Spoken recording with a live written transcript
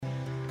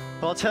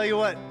Well, I'll tell you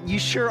what, you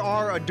sure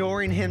are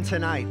adoring him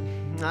tonight.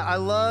 I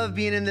love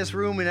being in this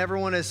room and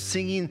everyone is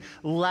singing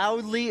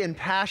loudly and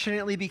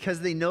passionately because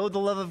they know the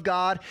love of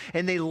God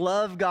and they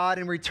love God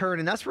in return.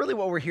 And that's really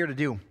what we're here to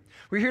do.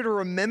 We're here to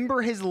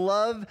remember his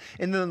love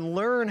and then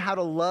learn how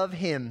to love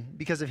him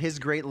because of his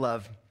great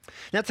love.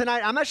 Now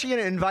tonight, I'm actually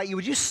going to invite you,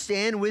 would you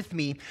stand with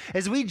me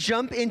as we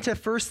jump into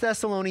 1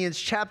 Thessalonians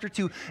chapter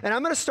 2. And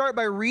I'm going to start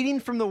by reading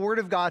from the Word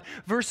of God,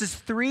 verses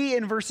 3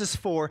 and verses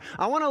 4.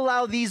 I want to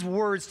allow these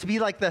words to be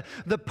like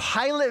the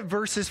pilot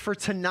verses for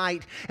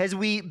tonight as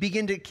we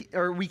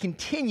we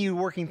continue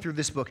working through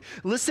this book.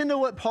 Listen to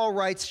what Paul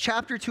writes,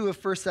 chapter 2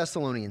 of 1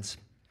 Thessalonians.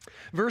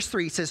 Verse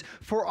 3 says,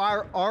 "For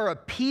our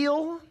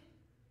appeal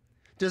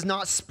does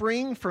not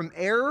spring from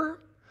error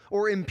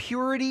or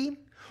impurity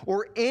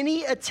or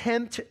any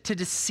attempt to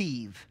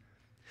deceive.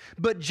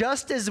 But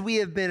just as we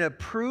have been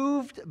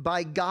approved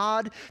by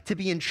God to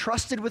be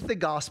entrusted with the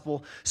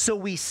gospel, so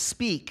we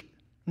speak,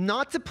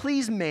 not to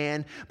please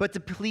man, but to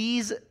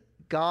please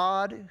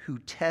God who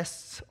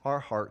tests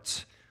our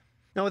hearts."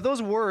 Now, with those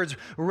words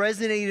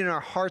resonating in our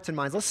hearts and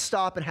minds, let's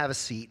stop and have a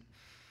seat.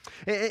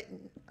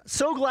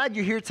 So glad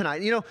you're here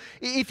tonight. You know,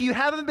 if you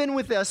haven't been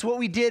with us, what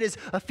we did is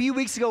a few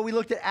weeks ago, we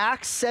looked at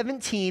Acts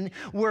 17,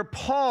 where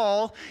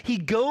Paul, he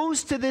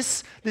goes to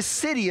this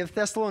city of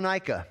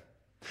Thessalonica,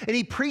 and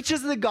he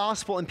preaches the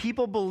gospel, and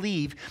people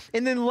believe.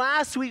 And then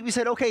last week, we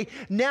said, okay,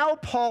 now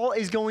Paul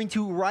is going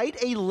to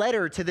write a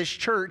letter to this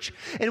church,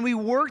 and we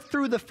worked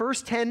through the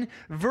first 10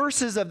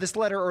 verses of this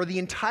letter, or the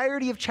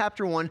entirety of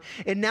chapter 1,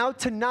 and now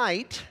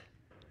tonight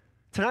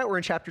we're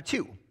in chapter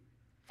 2.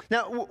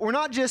 Now, we're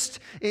not just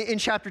in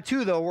chapter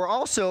 2, though. We're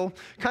also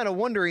kind of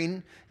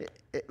wondering,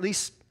 at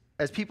least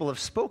as people have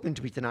spoken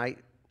to me tonight,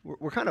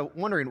 we're kind of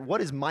wondering,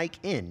 what is Mike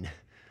in?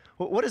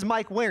 What is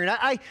Mike wearing?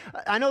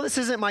 I know this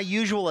isn't my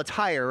usual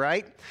attire,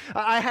 right?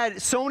 I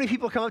had so many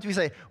people come up to me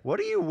and say, "What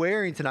are you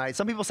wearing tonight?"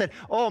 Some people said,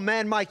 "Oh,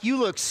 man, Mike, you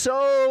look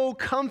so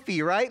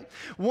comfy," right?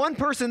 One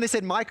person, they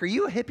said, "Mike, are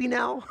you a hippie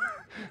now?"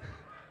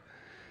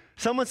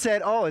 Someone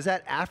said, "Oh, is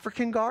that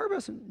African garb?" I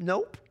said,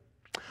 "Nope.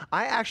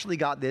 I actually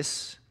got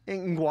this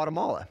in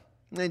Guatemala."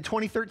 In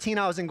 2013,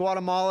 I was in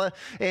Guatemala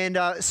and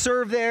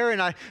served there,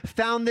 and I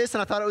found this,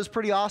 and I thought it was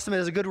pretty awesome. It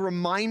was a good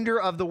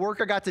reminder of the work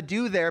I got to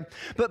do there.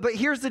 But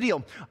here's the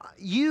deal.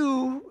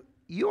 You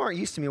aren't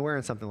used to me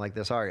wearing something like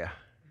this, are you?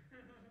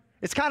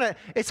 It's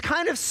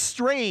kind of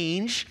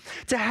strange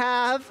to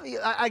have,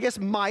 I guess,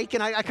 Mike,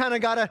 and I kind of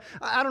got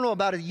I don't know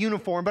about a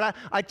uniform, but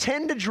I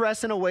tend to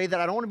dress in a way that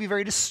I don't want to be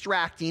very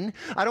distracting.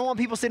 I don't want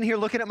people sitting here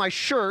looking at my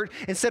shirt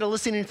instead of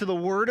listening to the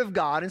Word of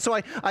God. And so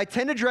I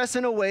tend to dress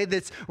in a way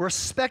that's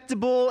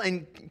respectable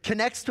and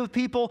connects with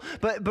people,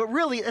 but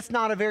really, that's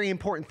not a very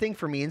important thing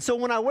for me. And so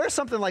when I wear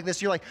something like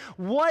this, you're like,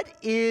 what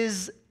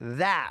is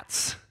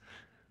that?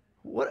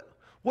 What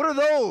are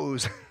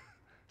those?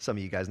 Some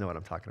of you guys know what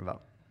I'm talking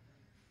about.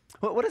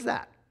 What is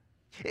that?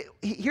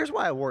 Here's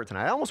why I wore it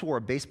tonight. I almost wore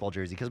a baseball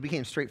jersey because we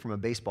came straight from a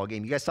baseball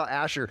game. You guys saw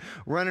Asher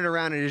running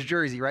around in his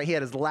jersey, right? He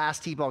had his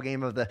last T-ball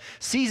game of the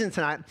season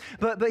tonight.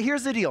 But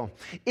here's the deal.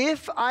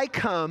 If I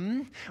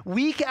come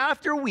week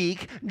after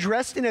week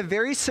dressed in a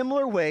very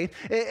similar way,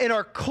 and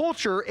our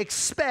culture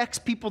expects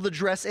people to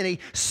dress in a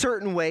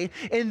certain way,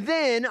 and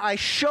then I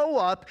show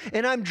up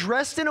and I'm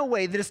dressed in a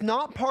way that is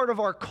not part of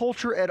our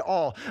culture at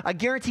all, I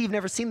guarantee you've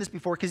never seen this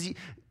before because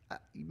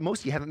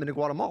most of you haven't been to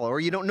Guatemala, or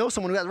you don't know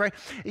someone who has, right?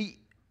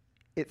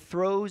 It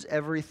throws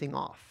everything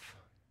off.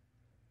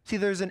 See,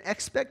 there's an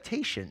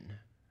expectation.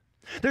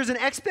 There's an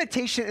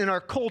expectation in our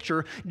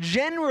culture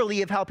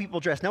generally of how people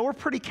dress. Now, we're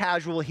pretty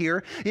casual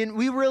here, and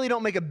we really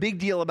don't make a big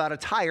deal about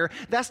attire.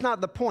 That's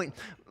not the point.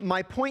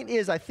 My point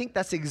is, I think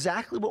that's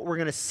exactly what we're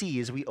going to see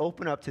as we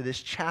open up to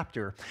this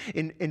chapter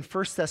in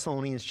 1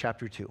 Thessalonians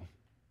chapter 2.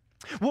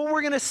 What we're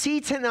going to see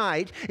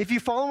tonight, if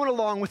you're following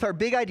along with our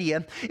big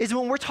idea, is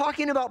when we're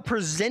talking about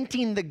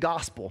presenting the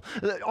gospel.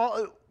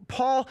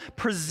 Paul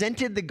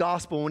presented the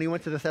gospel when he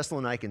went to the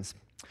Thessalonians.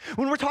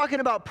 When we're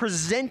talking about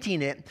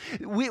presenting it,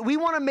 we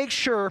want to make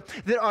sure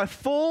that our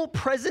full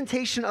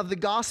presentation of the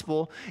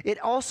gospel, it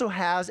also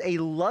has a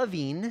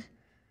loving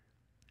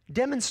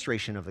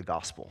demonstration of the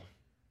gospel.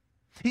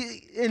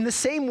 In the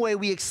same way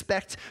we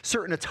expect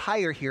certain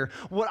attire here,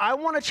 what I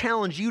want to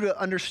challenge you to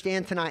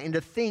understand tonight and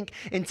to think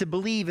and to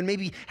believe and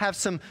maybe have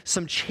some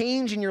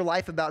change in your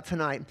life about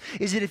tonight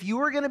is that if you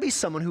are going to be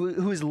someone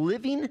who is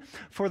living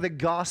for the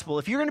gospel,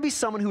 if you're going to be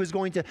someone who is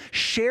going to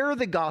share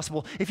the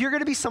gospel, if you're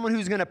going to be someone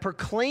who's going to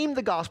proclaim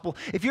the gospel,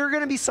 if you're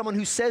going to be someone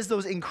who says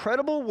those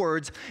incredible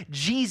words,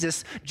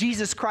 Jesus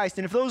Christ,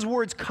 and if those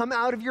words come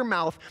out of your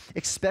mouth,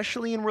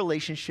 especially in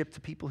relationship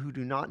to people who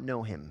do not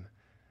know him,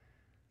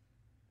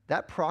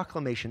 that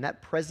proclamation,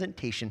 that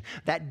presentation,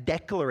 that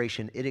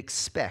declaration, it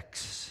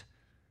expects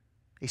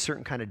a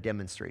certain kind of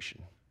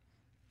demonstration.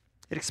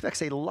 It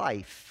expects a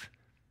life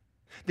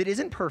that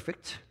isn't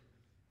perfect,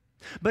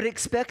 but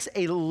expects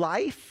a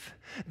life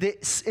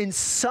that in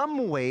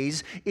some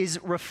ways is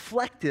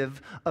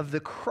reflective of the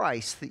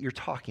Christ that you're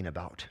talking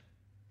about.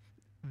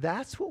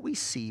 That's what we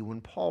see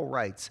when Paul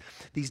writes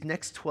these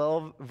next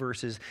 12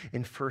 verses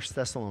in 1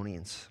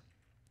 Thessalonians.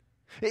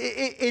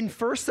 In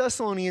 1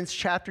 Thessalonians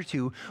chapter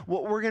 2,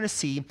 what we're going to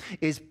see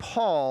is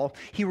Paul,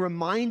 he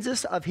reminds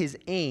us of his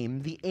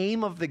aim, the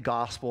aim of the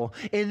gospel.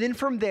 And then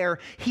from there,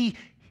 he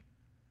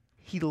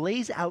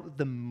lays out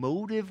the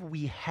motive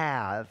we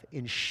have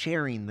in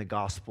sharing the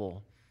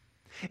gospel.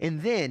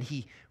 And then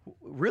he's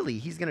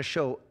going to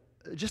show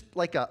just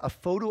like a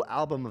photo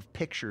album of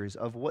pictures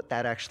of what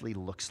that actually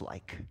looks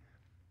like.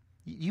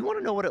 You want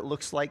to know what it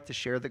looks like to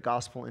share the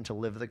gospel and to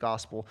live the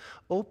gospel?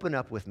 Open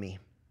up with me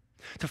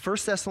to 1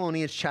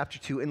 Thessalonians chapter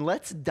 2, and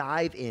let's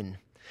dive in.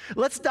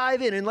 Let's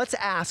dive in and let's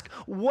ask,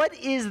 what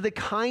is the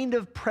kind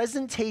of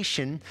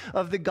presentation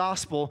of the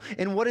gospel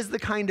and what is the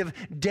kind of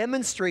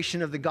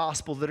demonstration of the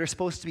gospel that are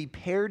supposed to be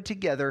paired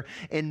together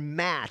and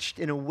matched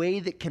in a way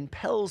that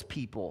compels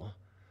people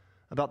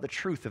about the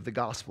truth of the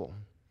gospel?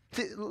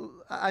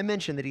 I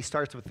mentioned that he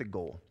starts with the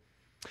goal.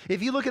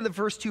 If you look at the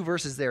first two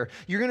verses there,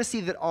 you're going to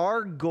see that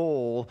our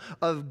goal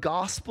of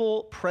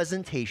gospel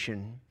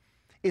presentation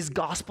is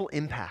gospel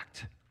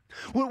impact.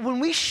 When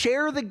we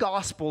share the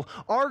gospel,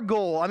 our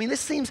goal, I mean,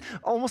 this seems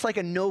almost like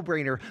a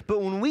no-brainer,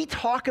 but when we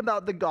talk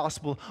about the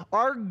gospel,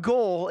 our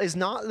goal is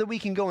not that we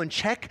can go and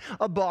check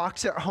a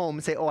box at home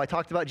and say, oh, I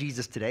talked about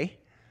Jesus today.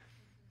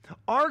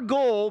 Our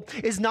goal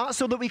is not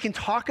so that we can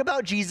talk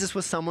about Jesus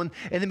with someone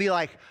and then be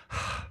like,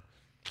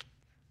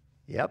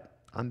 yep,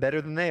 I'm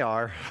better than they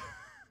are.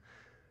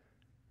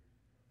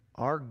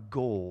 Our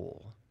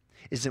goal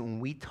is that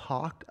when we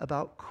talk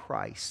about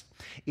Christ,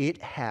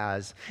 it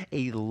has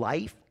a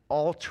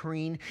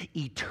life-altering,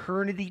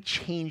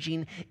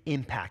 eternity-changing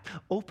impact.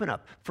 Open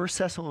up 1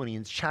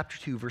 Thessalonians chapter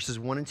 2, verses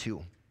 1 and 2.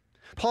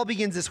 Paul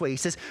begins this way. He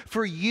says,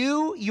 for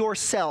you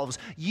yourselves,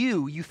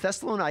 you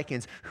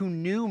Thessalonians, who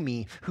knew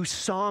me, who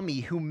saw me,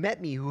 who met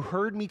me, who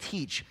heard me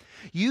teach,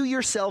 you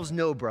yourselves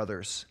know,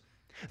 brothers,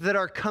 that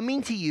our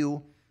coming to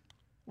you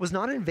was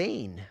not in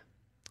vain.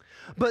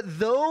 But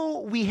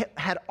though we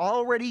had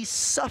already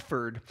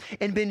suffered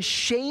and been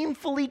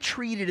shamefully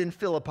treated in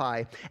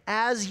Philippi,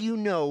 as you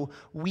know,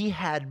 we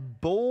had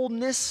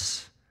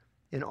boldness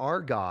in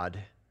our God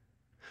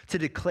to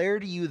declare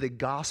to you the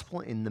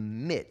gospel in the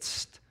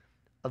midst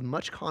of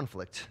much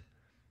conflict.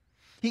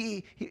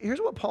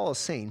 Here's what Paul is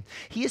saying.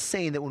 He is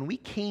saying that when we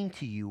came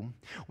to you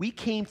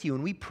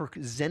and we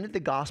presented the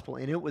gospel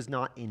and it was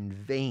not in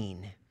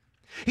vain.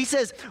 He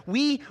says,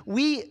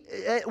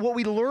 what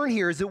we learn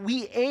here is that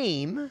we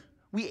aim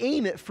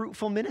at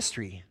fruitful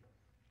ministry.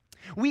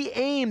 We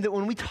aim that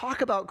when we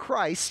talk about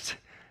Christ,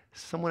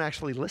 someone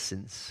actually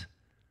listens.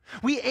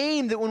 We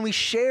aim that when we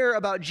share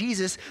about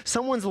Jesus,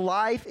 someone's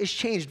life is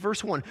changed.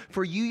 Verse 1,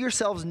 for you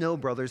yourselves know,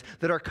 brothers,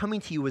 that our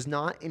coming to you was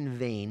not in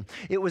vain.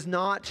 It was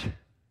not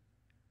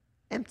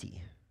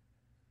empty.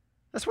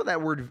 That's what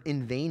that word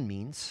in vain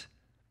means.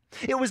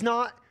 It was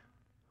not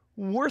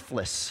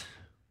worthless.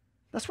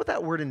 That's what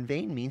that word in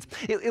vain means.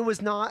 It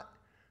was not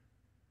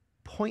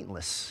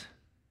pointless.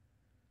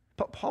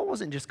 But Paul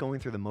wasn't just going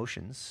through the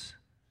motions.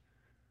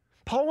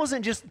 Paul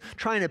wasn't just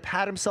trying to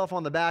pat himself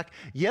on the back.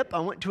 Yep, I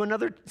went to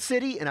another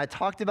city and I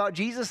talked about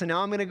Jesus and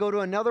now I'm going to go to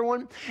another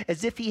one,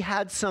 as if he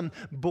had some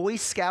Boy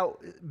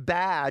Scout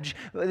badge.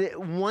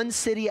 One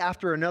city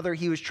after another,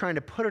 he was trying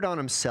to put it on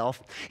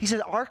himself. He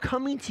said, our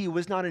coming to you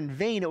was not in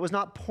vain. It was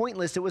not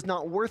pointless. It was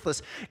not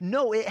worthless.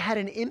 No, it had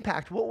an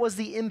impact. What was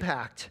the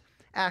impact?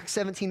 Acts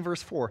 17,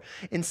 verse 4.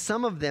 And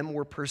some of them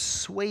were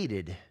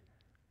persuaded,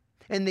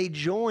 and they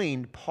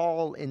joined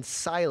Paul and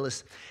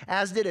Silas,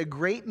 as did a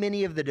great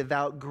many of the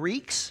devout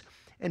Greeks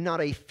and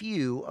not a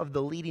few of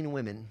the leading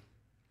women.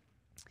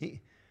 He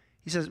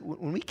says,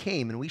 when we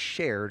came and we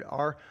shared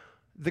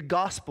the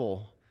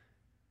gospel,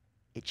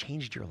 it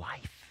changed your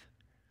life.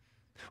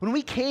 When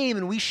we came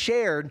and we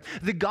shared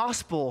the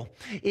gospel,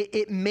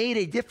 it made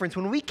a difference.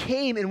 When we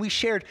came and we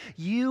shared,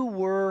 you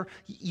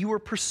were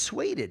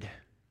persuaded.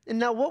 And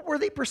now what were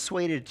they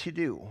persuaded to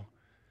do?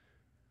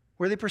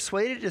 Were they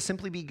persuaded to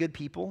simply be good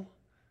people?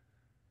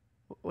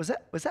 Was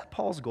that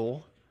Paul's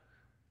goal?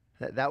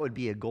 That would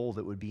be a goal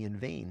that would be in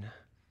vain.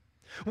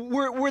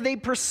 Were they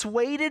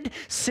persuaded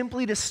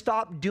simply to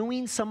stop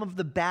doing some of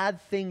the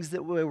bad things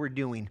that they were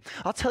doing?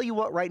 I'll tell you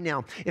what right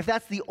now, if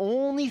that's the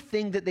only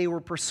thing that they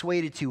were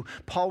persuaded to,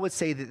 Paul would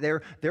say that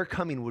their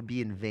coming would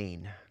be in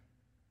vain.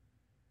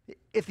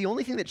 If the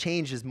only thing that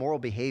changed is moral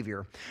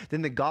behavior,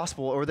 then the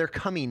gospel or their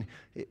coming,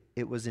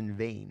 it was in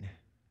vain.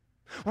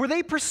 Were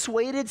they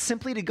persuaded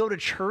simply to go to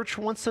church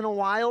once in a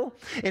while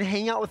and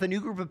hang out with a new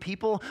group of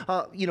people,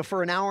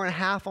 for an hour and a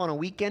half on a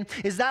weekend?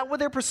 Is that what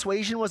their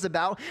persuasion was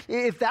about?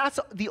 If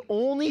that's the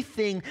only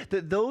thing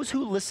that those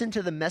who listened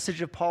to the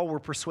message of Paul were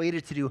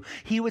persuaded to do,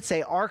 he would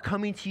say, our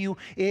coming to you,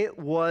 it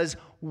was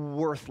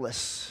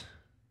worthless.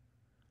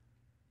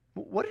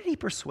 What did he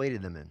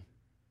persuade them in?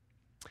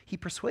 He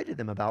persuaded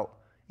them about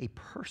a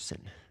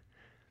person.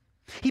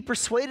 He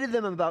persuaded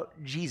them about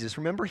Jesus.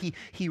 Remember,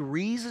 he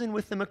reasoned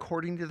with them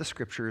according to the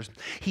scriptures.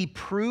 He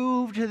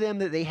proved to them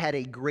that they had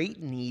a great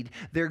need.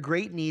 Their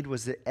great need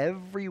was that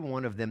every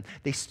one of them,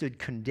 they stood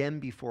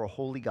condemned before a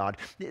holy God.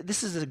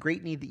 This is a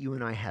great need that you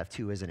and I have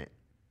too, isn't it?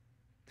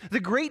 The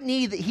great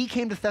need that he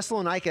came to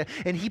Thessalonica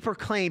and he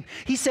proclaimed.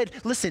 He said,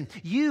 listen,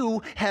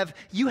 you have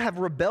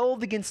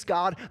rebelled against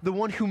God, the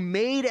one who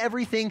made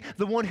everything,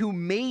 the one who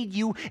made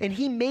you, and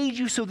he made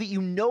you so that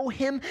you know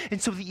him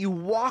and so that you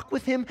walk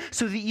with him,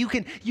 so that you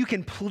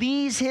can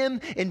please him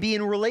and be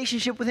in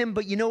relationship with him.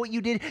 But you know what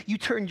you did? You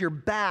turned your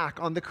back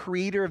on the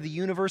creator of the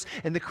universe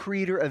and the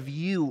creator of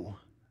you.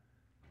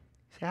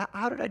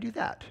 How did I do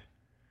that?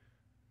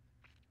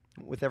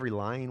 With every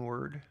lying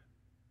word,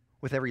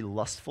 with every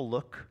lustful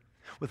look,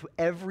 with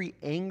every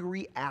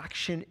angry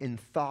action and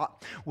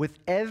thought, with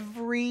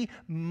every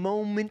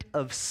moment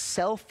of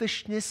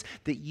selfishness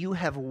that you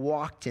have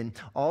walked in.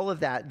 All of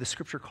that, the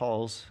scripture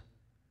calls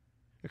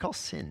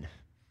sin.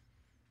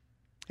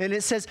 And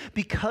it says,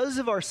 because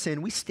of our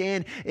sin, we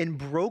stand in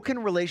broken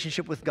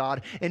relationship with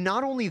God. And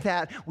not only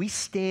that, we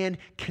stand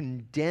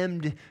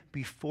condemned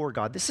before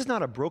God. This is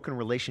not a broken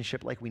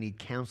relationship like we need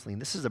counseling.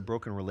 This is a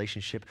broken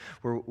relationship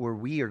where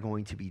we are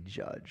going to be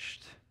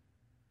judged.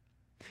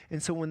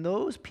 And so when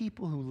those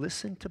people who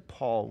listened to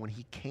Paul, when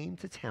he came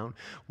to town,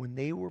 when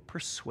they were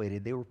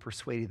persuaded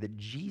that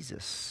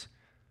Jesus,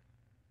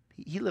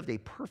 he lived a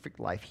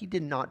perfect life. He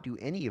did not do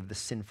any of the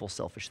sinful,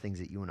 selfish things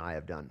that you and I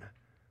have done.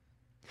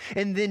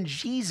 And then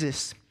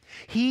Jesus,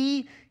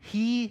 he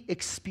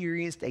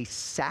experienced a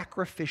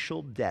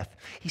sacrificial death.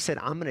 He said,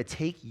 I'm going to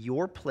take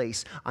your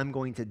place. I'm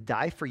going to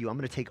die for you. I'm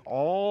going to take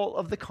all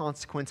of the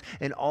consequence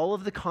and all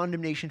of the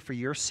condemnation for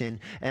your sin,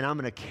 and I'm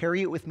going to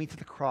carry it with me to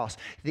the cross.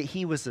 That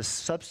he was a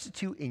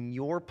substitute in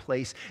your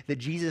place, that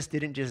Jesus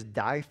didn't just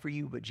die for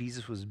you, but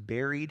Jesus was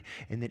buried,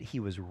 and that he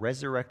was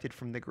resurrected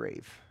from the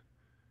grave.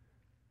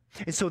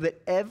 And so that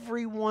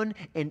everyone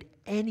and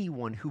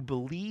anyone who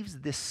believes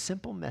this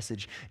simple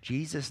message,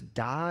 Jesus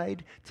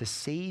died to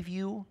save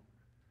you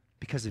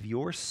because of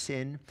your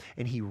sin,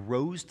 and he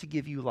rose to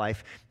give you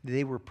life,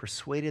 they were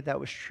persuaded that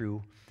was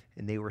true,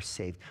 and they were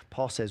saved.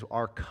 Paul says,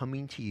 our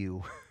coming to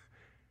you,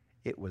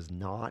 it was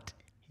not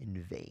in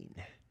vain.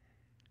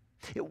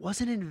 It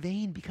wasn't in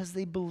vain because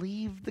they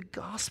believed the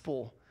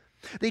gospel.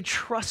 They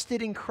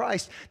trusted in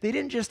Christ. They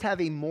didn't just have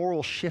a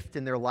moral shift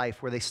in their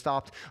life where they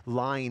stopped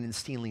lying and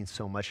stealing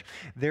so much.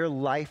 Their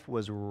life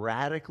was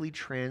radically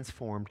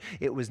transformed.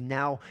 It was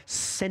now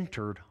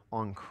centered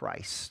on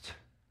Christ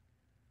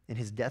and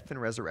his death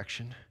and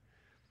resurrection.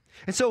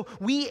 And so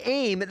we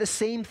aim at the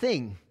same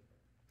thing.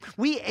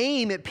 We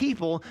aim at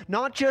people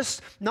not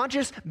just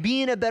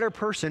being a better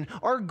person.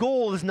 Our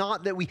goal is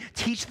not that we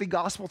teach the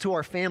gospel to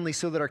our families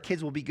so that our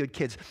kids will be good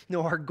kids.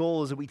 No, our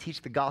goal is that we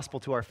teach the gospel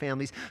to our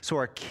families so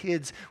our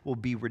kids will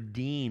be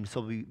redeemed,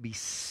 so they'll be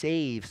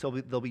saved, so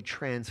they'll be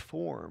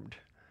transformed.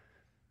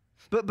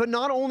 But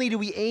not only do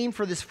we aim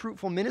for this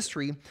fruitful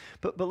ministry,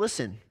 but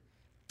listen,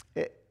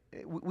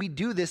 we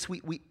do this,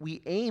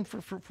 we aim for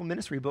fruitful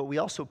ministry, but we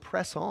also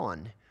press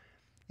on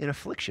in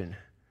affliction.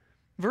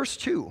 Verse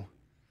 2.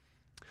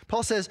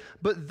 Paul says,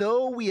 but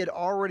though we had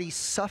already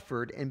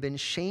suffered and been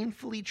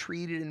shamefully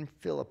treated in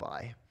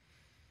Philippi.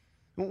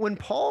 When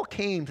Paul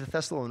came to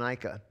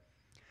Thessalonica,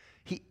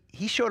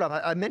 he showed up.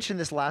 I mentioned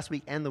this last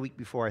week and the week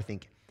before, I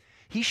think.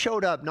 He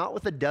showed up not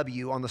with a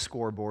W on the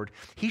scoreboard.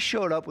 He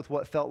showed up with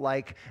what felt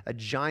like a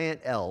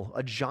giant L,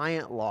 a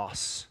giant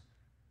loss.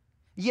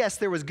 Yes,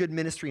 there was good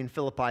ministry in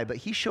Philippi, but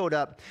he showed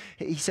up,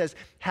 he says,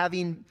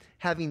 having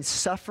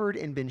suffered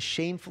and been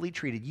shamefully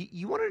treated.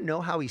 You want to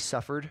know how he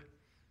suffered?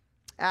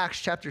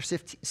 Acts chapter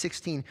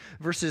 16,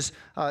 verses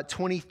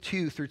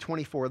 22 through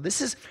 24.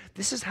 This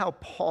is how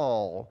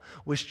Paul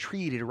was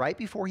treated right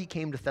before he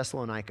came to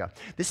Thessalonica.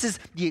 This is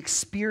the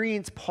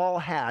experience Paul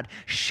had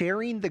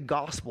sharing the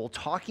gospel,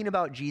 talking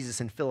about Jesus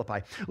in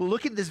Philippi.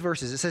 Look at these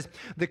verses. It says,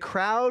 the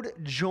crowd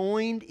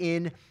joined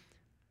in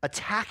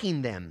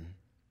attacking them.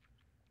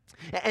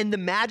 And the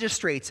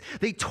magistrates,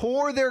 they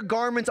tore their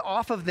garments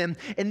off of them,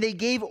 and they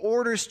gave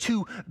orders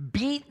to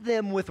beat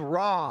them with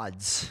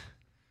rods.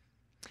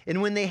 And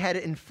when they had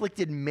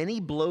inflicted many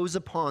blows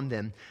upon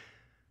them,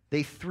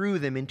 they threw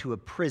them into a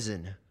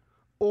prison,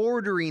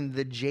 ordering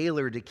the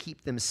jailer to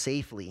keep them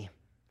safely.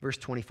 Verse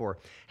 24,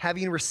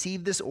 having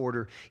received this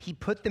order, he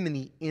put them in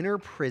the inner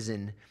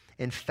prison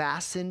and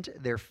fastened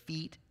their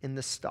feet in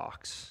the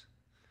stocks.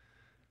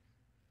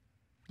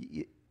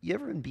 You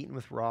ever been beaten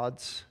with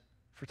rods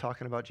for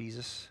talking about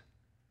Jesus?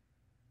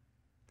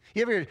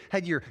 You ever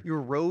had your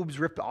robes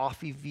ripped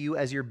off of you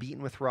as you're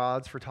beaten with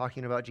rods for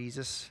talking about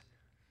Jesus?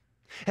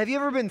 Have you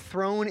ever been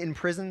thrown in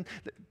prison?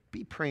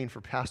 Be praying for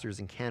pastors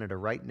in Canada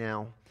right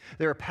now.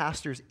 There are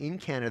pastors in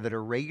Canada that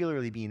are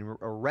regularly being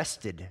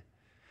arrested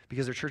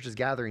because their church is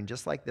gathering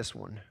just like this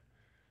one.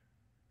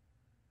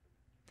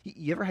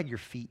 You ever had your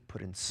feet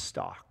put in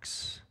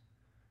stocks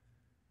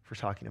for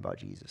talking about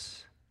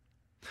Jesus?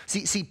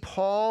 See,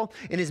 Paul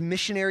and his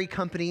missionary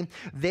company,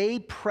 they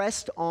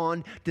pressed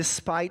on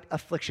despite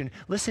affliction.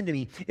 Listen to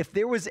me. If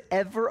there was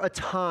ever a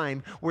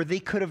time where they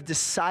could have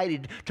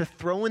decided to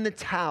throw in the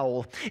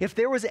towel, if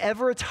there was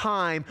ever a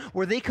time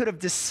where they could have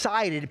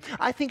decided,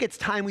 I think it's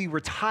time we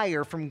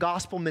retire from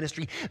gospel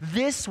ministry,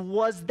 this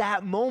was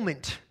that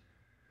moment.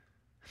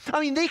 I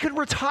mean, they could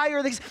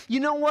retire. They say, you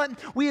know what?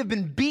 We have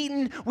been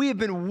beaten. We have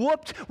been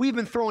whooped. We have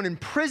been thrown in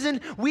prison.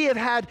 We have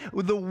had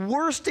the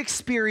worst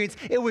experience.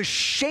 It was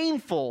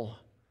shameful.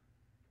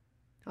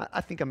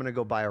 I think I'm going to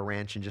go buy a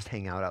ranch and just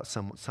hang out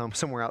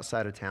somewhere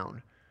outside of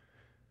town.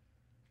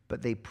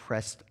 But they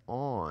pressed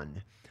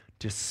on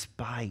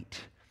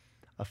despite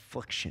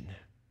affliction.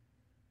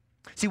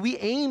 See, we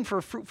aim for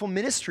a fruitful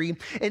ministry,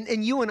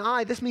 and you and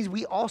I, this means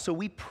we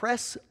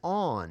press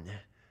on.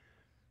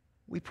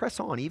 We press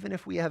on, even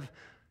if we have,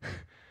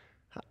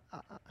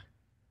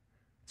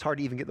 it's hard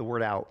to even get the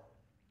word out,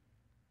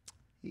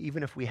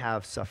 even if we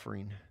have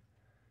suffering.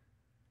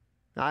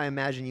 Now, I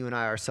imagine you and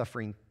I, our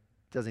suffering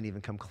doesn't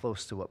even come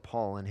close to what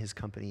Paul and his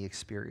company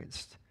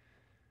experienced.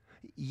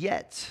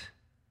 Yet,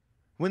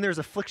 when there's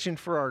affliction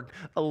for our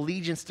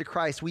allegiance to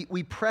Christ,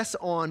 we press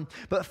on,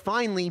 but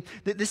finally,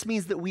 this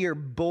means that we are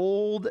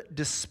bold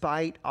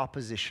despite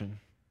opposition.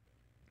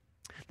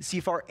 See,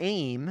 if our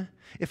aim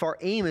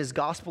is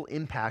gospel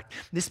impact,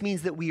 this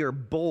means that we are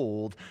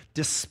bold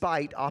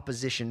despite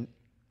opposition.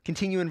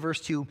 Continue in verse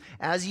 2.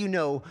 As you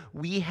know,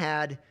 we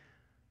had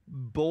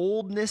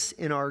boldness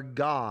in our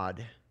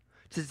God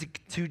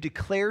to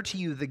declare to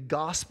you the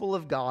gospel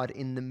of God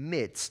in the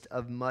midst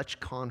of much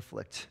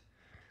conflict.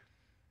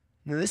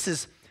 Now, this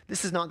is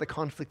not the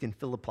conflict in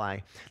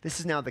Philippi.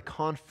 This is now the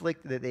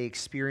conflict that they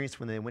experienced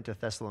when they went to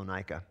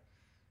Thessalonica.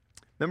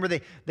 Remember,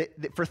 they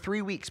for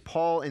 3 weeks,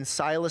 Paul and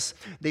Silas,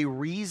 they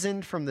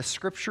reasoned from the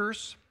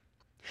scriptures.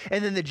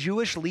 And then the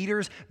Jewish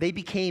leaders, they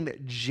became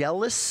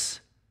jealous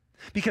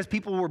because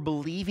people were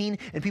believing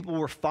and people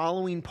were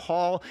following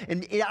Paul.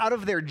 And out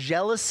of their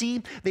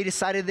jealousy, they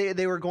decided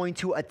they were going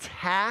to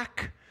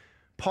attack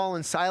Paul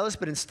and Silas,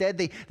 but instead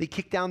they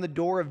kicked down the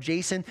door of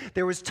Jason.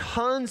 There was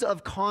tons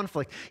of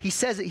conflict. He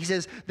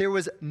says there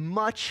was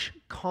much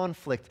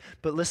conflict.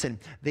 But listen,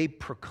 they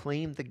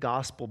proclaimed the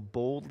gospel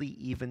boldly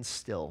even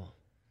still.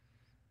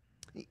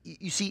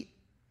 You see,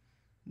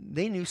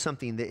 they knew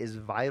something that is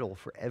vital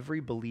for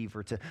every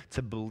believer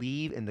to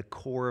believe in the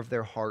core of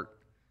their heart.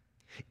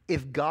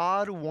 If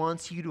God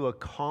wants you to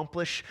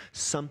accomplish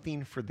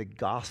something for the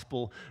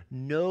gospel,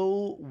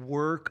 no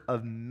work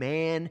of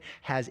man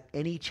has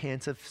any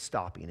chance of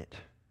stopping it.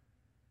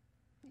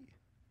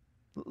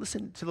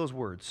 Listen to those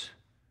words.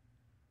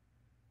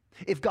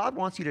 If God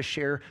wants you to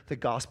share the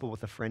gospel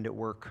with a friend at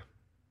work,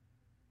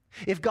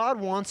 if God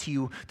wants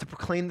you to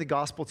proclaim the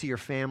gospel to your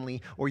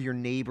family or your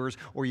neighbors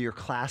or your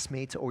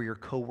classmates or your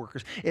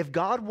coworkers, if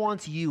God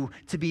wants you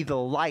to be the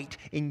light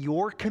in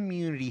your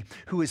community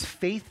who is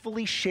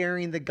faithfully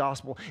sharing the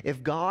gospel,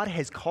 if God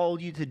has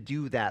called you to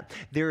do that,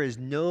 there is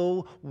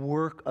no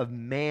work of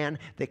man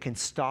that can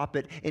stop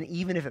it. And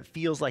even if it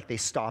feels like they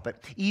stop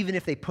it, even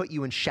if they put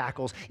you in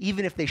shackles,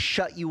 even if they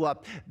shut you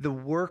up, the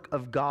work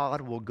of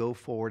God will go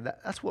forward.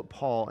 That's what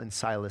Paul and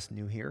Silas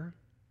knew here.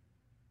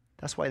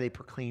 That's why they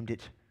proclaimed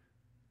it.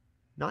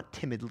 Not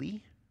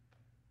timidly,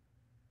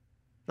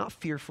 not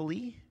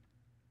fearfully,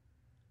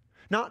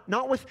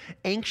 not with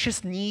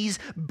anxious knees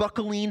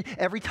buckling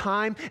every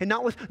time, and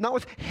not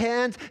with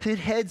hands and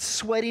heads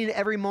sweating at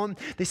every moment.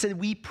 They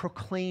said, we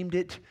proclaimed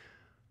it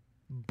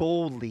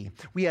boldly.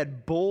 We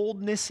had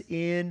boldness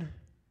in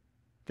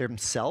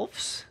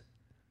themselves.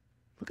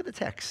 Look at the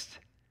text.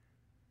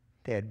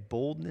 They had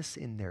boldness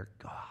in their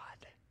God.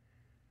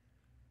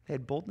 They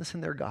had boldness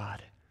in their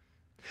God.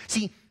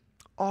 See,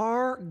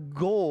 our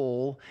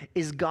goal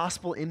is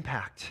gospel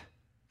impact.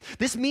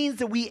 This means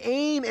that we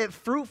aim at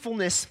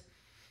fruitfulness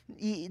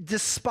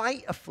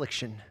despite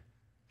affliction.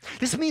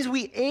 This means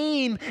we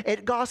aim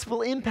at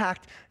gospel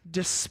impact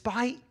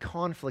despite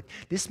conflict.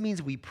 This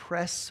means we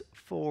press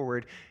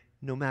forward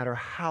no matter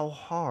how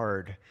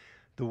hard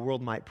the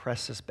world might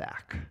press us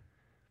back.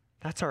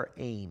 That's our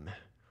aim.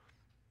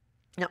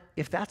 Now,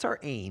 if that's our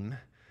aim,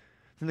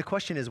 then the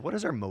question is, what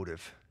is our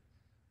motive?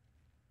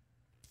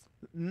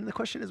 And the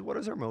question is, what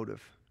is our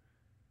motive?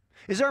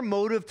 Is our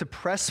motive to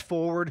press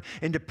forward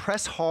and to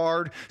press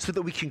hard so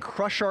that we can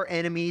crush our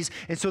enemies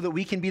and so that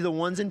we can be the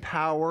ones in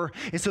power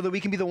and so that we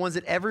can be the ones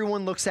that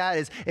everyone looks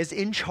at as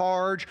in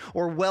charge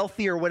or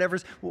wealthy or whatever?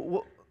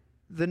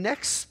 The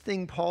next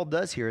thing Paul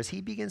does here is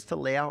he begins to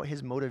lay out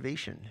his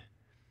motivation.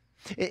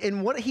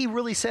 And what he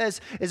really says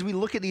as we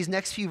look at these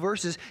next few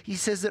verses, he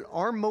says that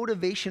our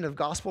motivation of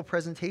gospel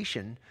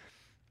presentation,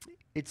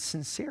 it's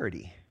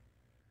sincerity.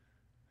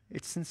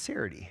 It's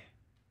sincerity.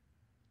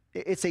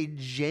 It's a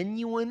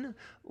genuine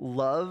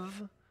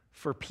love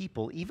for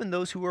people, even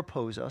those who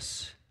oppose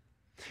us.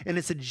 And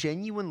it's a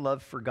genuine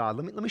love for God.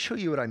 Let me show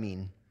you what I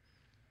mean.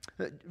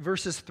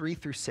 Verses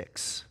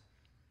 3-6.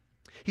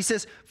 He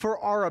says, for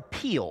our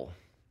appeal,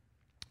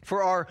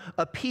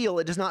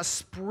 it does not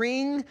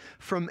spring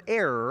from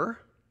error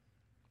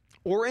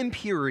or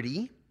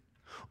impurity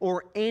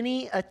or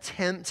any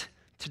attempt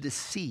to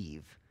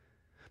deceive.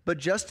 But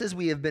just as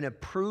we have been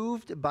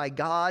approved by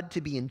God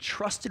to be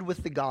entrusted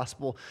with the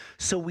gospel,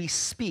 so we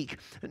speak,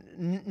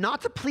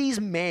 not to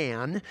please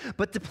man,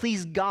 but to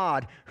please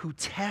God, who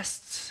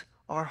tests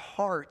our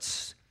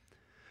hearts.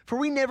 For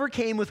we never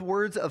came with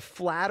words of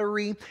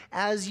flattery,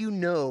 as you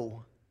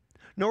know,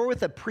 nor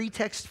with a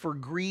pretext for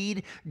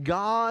greed.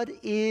 God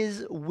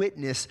is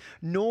witness.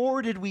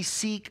 Nor did we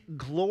seek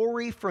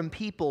glory from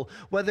people,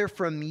 whether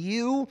from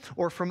you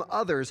or from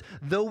others,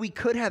 though we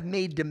could have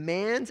made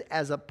demands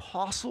as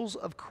apostles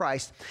of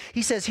Christ.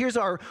 He says, here's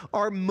our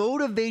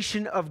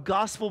motivation of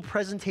gospel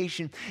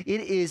presentation.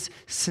 It is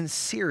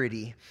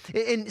sincerity.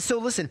 And so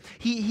listen,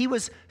 he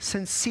was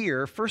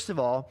sincere, first of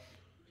all,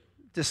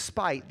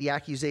 despite the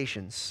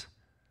accusations.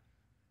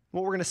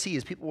 What we're going to see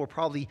is people were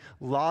probably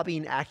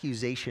lobbing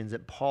accusations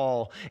at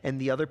Paul and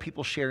the other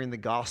people sharing the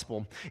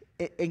gospel.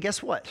 And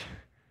guess what?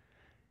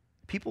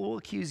 People will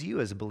accuse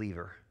you as a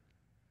believer.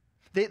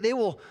 They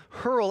will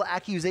hurl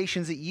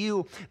accusations at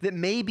you that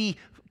may be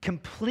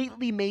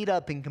completely made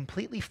up and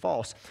completely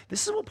false.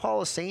 This is what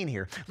Paul is saying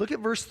here. Look at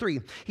verse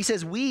 3. He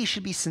says, we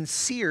should be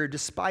sincere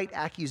despite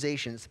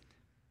accusations.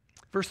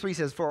 Verse 3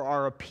 says, for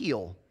our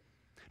appeal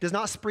does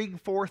not spring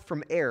forth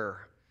from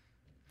error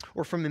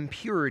or from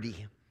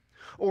impurity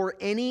or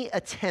any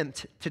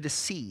attempt to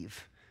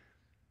deceive.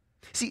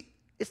 See,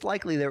 it's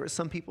likely there were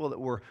some people that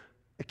were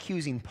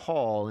accusing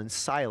Paul and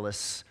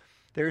Silas.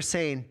 They're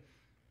saying,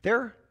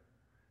 they're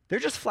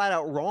just flat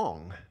out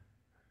wrong.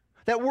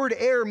 That word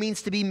error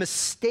means to be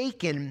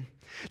mistaken.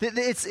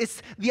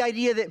 It's the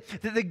idea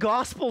that the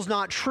gospel's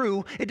not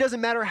true. It doesn't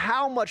matter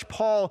how much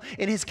Paul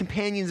and his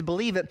companions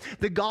believe it.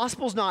 The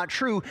gospel's not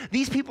true.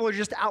 These people are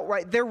just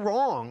outright, they're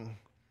wrong.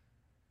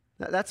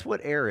 That's what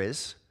error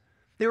is.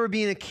 They were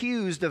being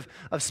accused of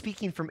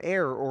speaking from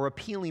error or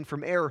appealing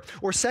from error,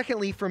 or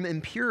secondly, from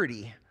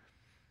impurity.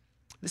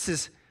 This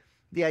is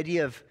the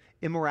idea of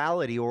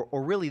immorality, or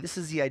really this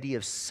is the idea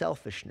of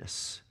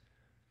selfishness.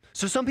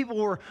 So some people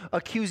were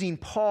accusing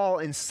Paul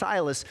and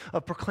Silas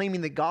of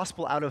proclaiming the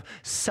gospel out of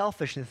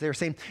selfishness. They were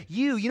saying,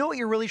 you know what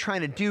you're really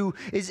trying to do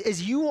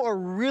is you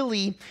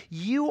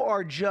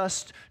are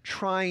just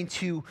trying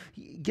to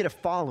get a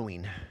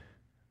following.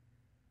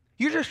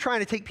 You're just trying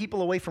to take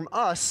people away from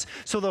us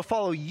so they'll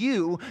follow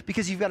you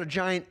because you've got a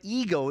giant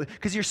ego,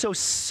 because you're so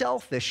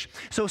selfish.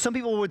 So some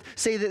people would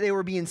say that they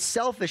were being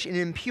selfish and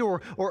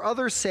impure, or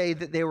others say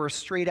that they were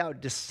straight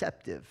out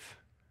deceptive.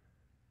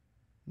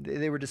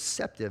 They were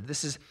deceptive.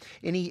 This is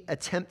any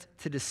attempt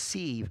to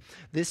deceive.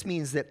 This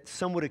means that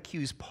some would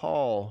accuse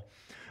Paul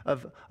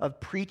of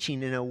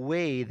preaching in a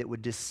way that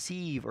would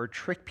deceive or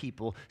trick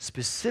people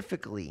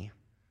specifically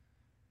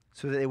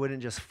so that they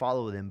wouldn't just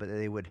follow them, but that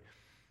they would,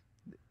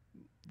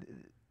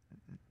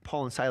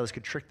 Paul and Silas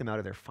could trick them out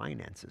of their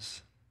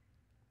finances.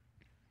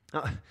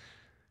 Now,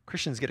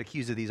 Christians get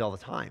accused of these all the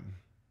time,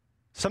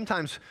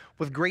 sometimes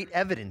with great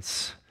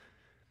evidence.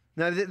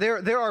 Now,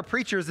 there are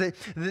preachers that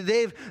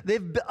they've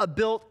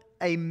built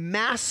a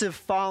massive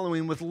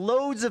following with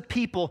loads of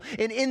people,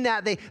 and in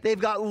that they've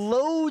got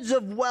loads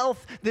of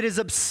wealth that is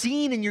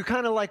obscene, and you're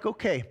kind of like,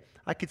 okay,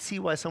 I could see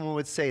why someone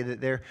would say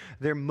that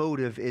their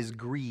motive is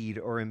greed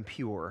or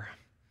impure.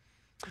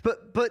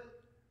 But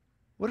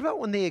what about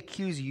when they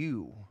accuse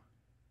you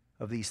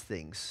of these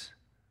things?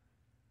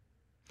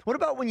 What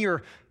about when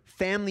your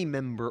family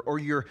member or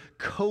your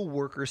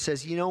coworker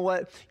says, you know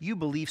what, you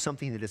believe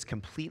something that is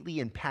completely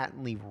and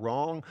patently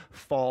wrong,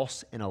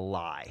 false, and a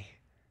lie?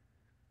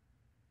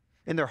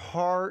 And their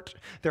heart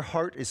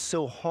is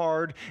so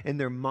hard and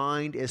their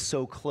mind is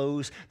so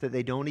closed that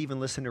they don't even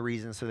listen to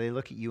reason. So they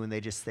look at you and they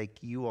just think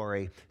you are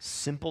a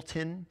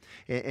simpleton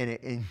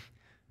and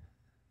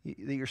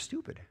that you're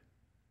stupid.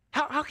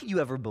 How can you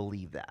ever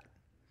believe that?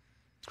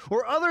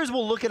 Or others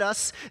will look at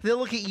us, they'll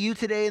look at you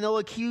today and they'll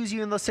accuse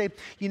you and they'll say,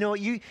 you know,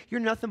 you're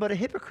nothing but a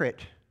hypocrite.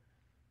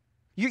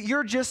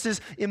 You're just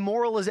as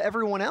immoral as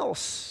everyone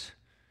else.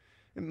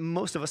 And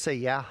most of us say,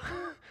 yeah,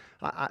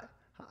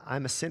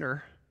 I'm a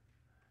sinner.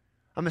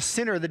 I'm a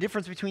sinner. The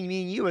difference between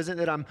me and you isn't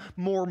that I'm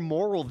more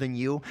moral than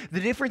you.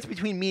 The difference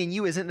between me and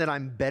you isn't that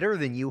I'm better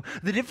than you.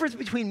 The difference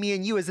between me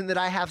and you isn't that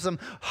I have some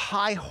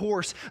high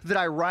horse that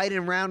I ride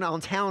around on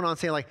town on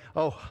saying like,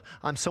 oh,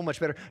 I'm so much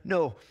better.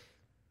 No,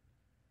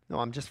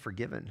 I'm just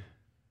forgiven.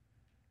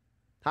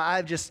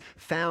 I've just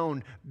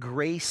found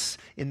grace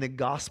in the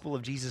gospel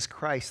of Jesus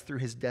Christ through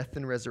his death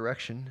and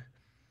resurrection.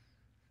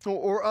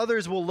 Or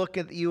others will look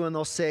at you and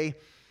they'll say,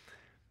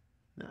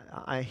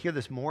 I hear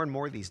this more and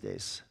more these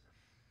days,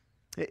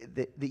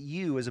 that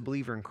you as a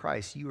believer in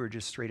Christ, you are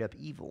just straight up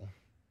evil.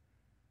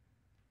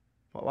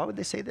 Well, why would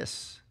they say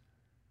this?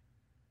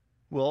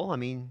 Well, I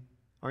mean,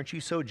 aren't you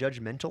so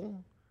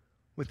judgmental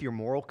with your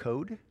moral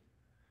code?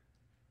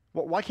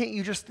 Well, why can't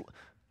you just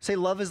say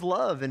love is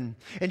love and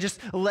just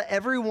let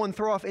everyone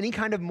throw off any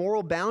kind of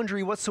moral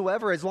boundary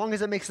whatsoever as long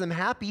as it makes them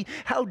happy?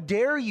 How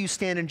dare you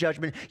stand in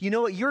judgment? You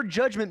know what? Your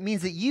judgment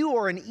means that you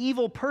are an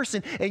evil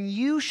person and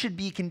you should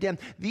be condemned.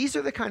 These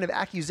are the kind of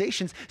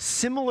accusations,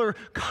 similar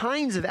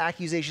kinds of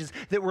accusations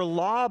that were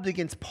lobbed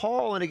against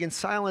Paul and against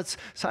Silas.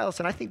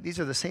 And I think these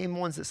are the same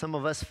ones that some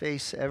of us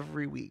face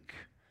every week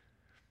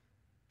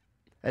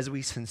as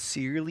we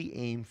sincerely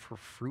aim for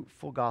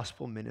fruitful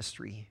gospel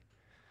ministry.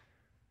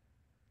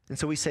 And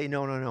so we say,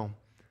 no.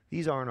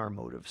 These aren't our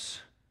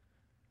motives.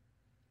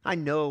 I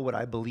know what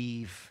I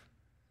believe.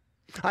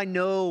 I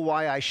know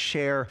why I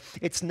share.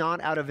 It's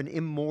not out of an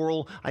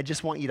immoral, I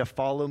just want you to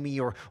follow me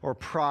or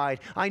pride.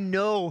 I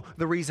know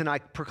the reason I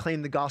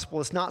proclaim the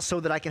gospel. It's not so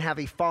that I can have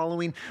a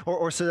following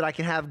or so that I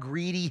can have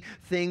greedy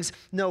things.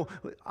 No,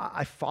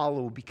 I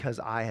follow because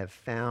I have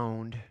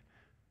found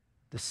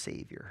the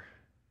Savior.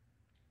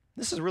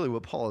 This is really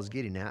what Paul is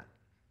getting at.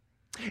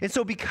 And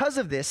so because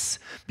of this,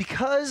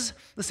 because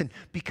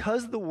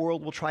the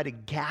world will try to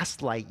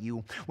gaslight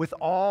you with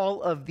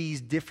all of these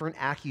different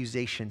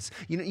accusations.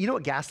 You know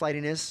what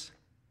gaslighting is?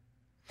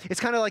 It's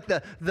kind of like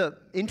the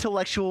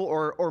intellectual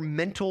or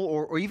mental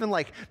or even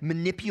like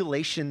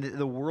manipulation that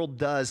the world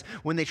does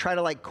when they try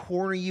to like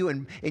corner you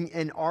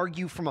and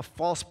argue from a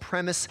false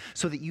premise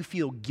so that you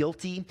feel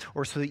guilty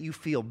or so that you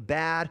feel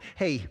bad.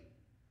 Hey,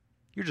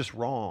 you're just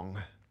wrong.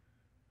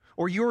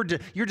 Or you're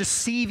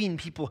deceiving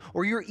people,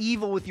 or you're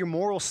evil with your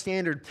moral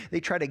standard. They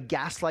try to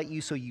gaslight you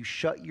so you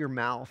shut your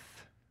mouth.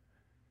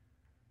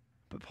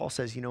 But Paul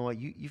says, you know what?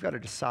 You've got to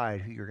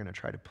decide who you're going to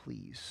try to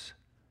please.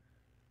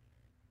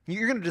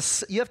 You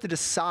have to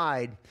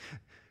decide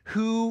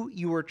who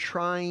you are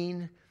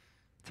trying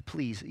to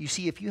please. You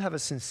see, if you have a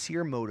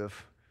sincere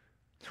motive,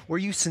 where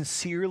you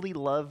sincerely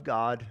love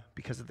God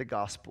because of the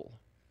gospel,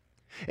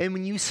 and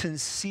when you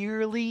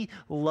sincerely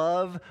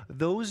love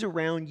those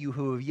around you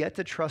who have yet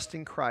to trust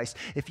in Christ,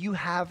 if you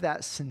have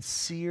that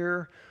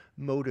sincere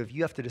motive,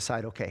 you have to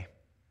decide, okay,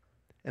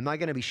 am I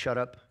going to be shut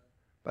up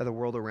by the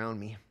world around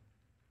me?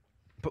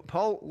 But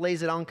Paul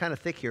lays it on kind of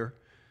thick here.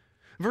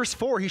 Verse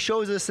 4, he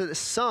shows us that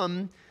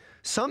some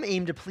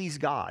aim to please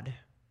God.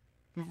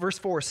 Verse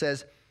 4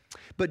 says,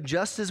 but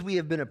just as we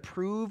have been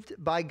approved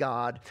by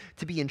God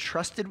to be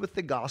entrusted with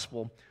the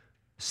gospel,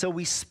 so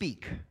we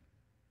speak.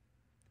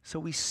 So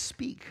we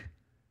speak,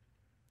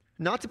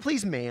 not to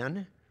please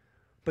man,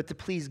 but to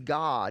please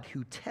God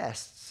who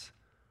tests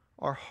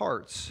our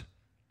hearts.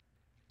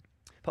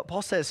 But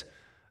Paul says,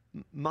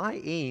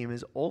 my aim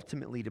is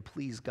ultimately to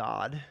please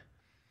God,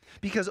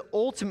 because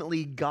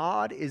ultimately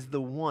God is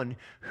the one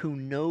who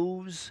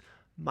knows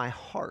my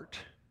heart.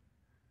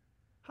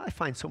 I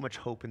find so much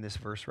hope in this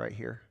verse right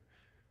here.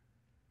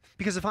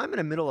 Because if I'm in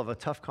the middle of a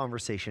tough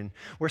conversation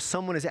where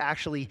someone is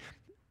actually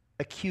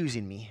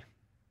accusing me,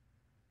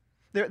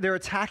 they're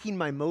attacking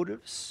my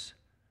motives.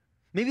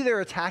 Maybe they're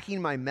attacking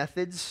my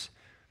methods.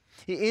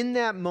 In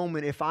that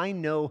moment, if I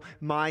know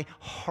my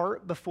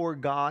heart before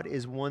God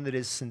is one that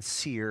is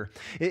sincere,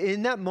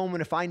 in that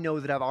moment, if I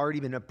know that I've already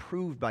been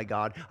approved by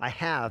God, I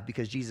have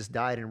because Jesus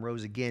died and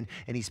rose again,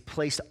 and he's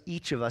placed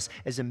each of us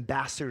as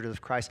ambassadors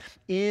of Christ.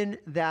 In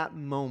that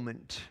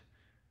moment,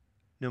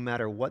 no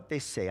matter what they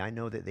say, I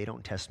know that they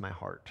don't test my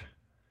heart.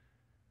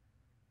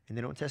 And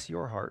they don't test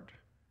your heart.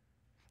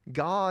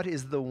 God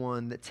is the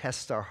one that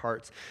tests our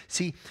hearts.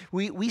 See,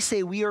 we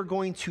say we are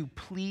going to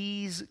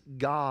please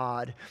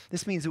God.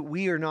 This means that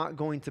we are not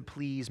going to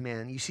please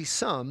man. You see,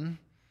 some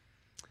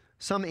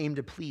aim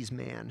to please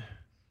man.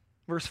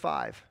 Verse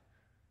 5.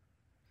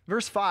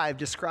 Verse 5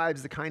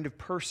 describes the kind of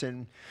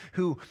person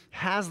who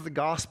has the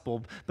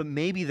gospel, but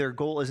maybe their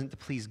goal isn't to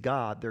please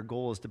God. Their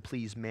goal is to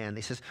please man.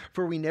 He says,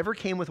 for we never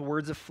came with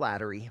words of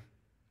flattery.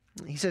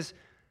 He says,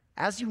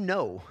 as you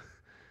know,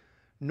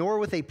 nor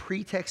with a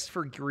pretext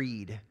for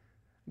greed.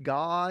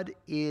 God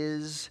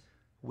is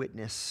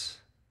witness.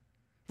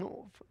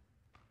 No,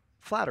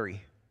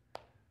 flattery.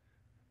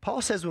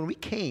 Paul says when we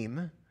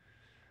came,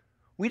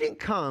 we didn't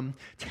come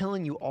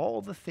telling you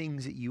all the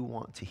things that you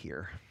want to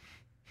hear.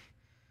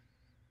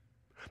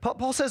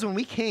 Paul says when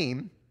we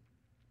came,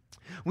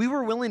 we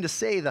were willing to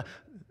say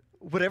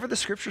whatever the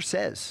scripture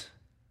says.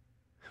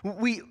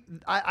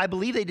 I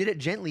believe they did it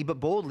gently but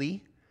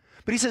boldly.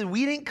 But he says,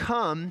 we didn't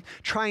come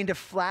trying to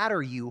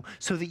flatter you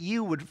so that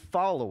you would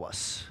follow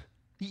us.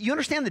 You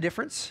understand the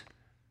difference?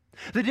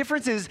 The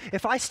difference is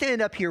if I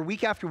stand up here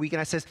week after week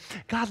and I says,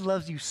 God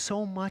loves you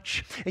so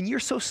much and you're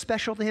so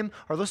special to him,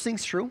 are those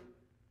things true?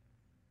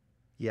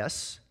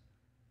 Yes.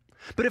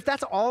 But if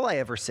that's all I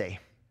ever say,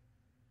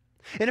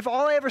 and if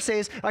all I ever say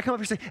is, I come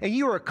up here and say, and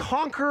you are a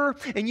conqueror,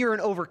 and you're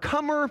an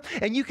overcomer,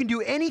 and you can do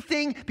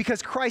anything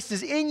because Christ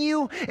is in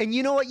you, and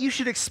you know what? You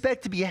should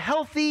expect to be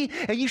healthy,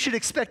 and you should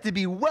expect to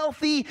be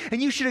wealthy,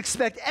 and you should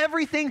expect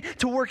everything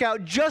to work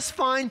out just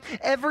fine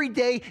every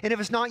day, and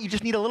if it's not, you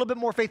just need a little bit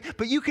more faith,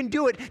 but you can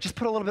do it. Just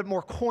put a little bit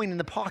more coin in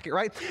the pocket,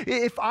 right?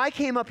 If I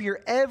came up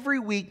here every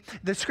week,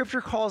 the scripture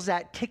calls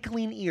that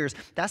tickling ears.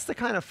 That's the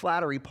kind of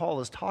flattery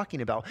Paul is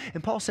talking about,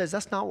 and Paul says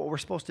that's not what we're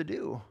supposed to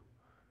do.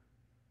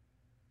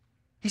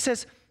 He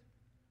says,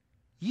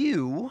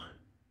 you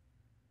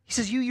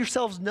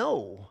yourselves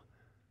know.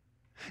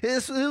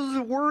 Those are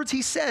the words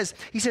he says.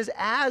 He says,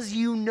 as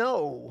you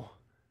know.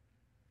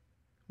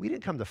 We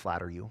didn't come to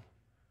flatter you.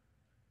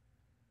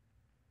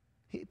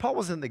 Paul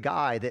wasn't the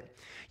guy that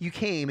you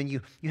came and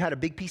you had a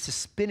big piece of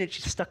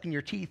spinach stuck in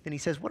your teeth and he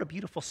says, what a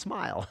beautiful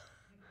smile.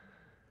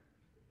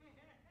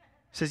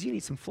 He says, you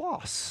need some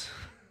floss.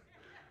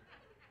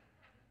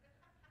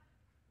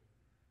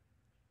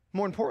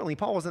 More importantly,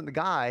 Paul wasn't the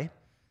guy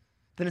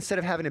then instead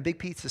of having a big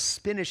piece of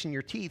spinach in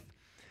your teeth,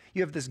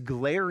 You have this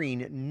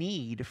glaring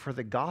need for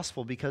the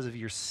gospel because of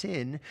your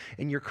sin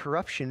and your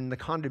corruption and the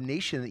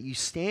condemnation that you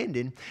stand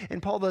in.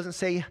 And Paul doesn't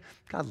say,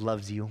 God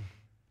loves you.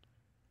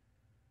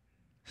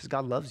 He says,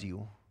 God loves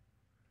you.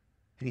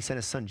 And he sent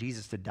his son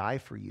Jesus to die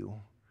for you.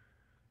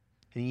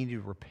 And you need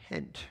to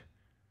repent.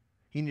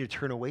 You need to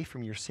turn away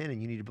from your sin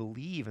and you need to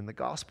believe in the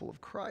gospel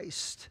of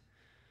Christ.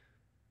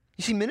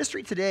 You see,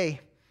 ministry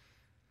today,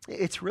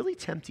 it's really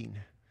tempting.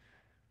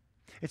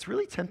 It's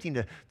really tempting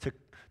to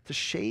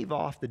shave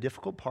off the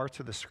difficult parts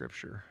of the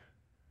scripture.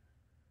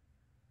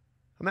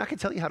 I mean, I can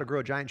tell you how to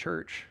grow a giant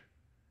church.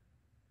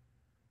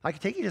 I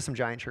can take you to some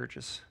giant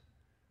churches.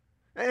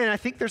 And I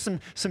think there's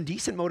some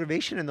decent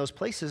motivation in those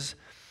places.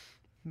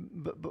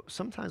 But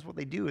sometimes what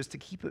they do is to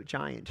keep it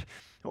giant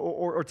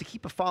or to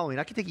keep a following.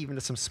 I can take even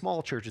to some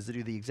small churches that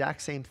do the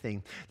exact same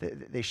thing.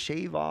 They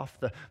shave off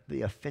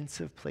the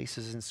offensive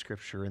places in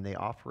Scripture and they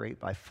operate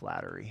by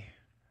flattery.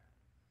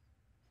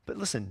 But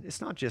listen,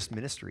 it's not just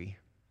ministry.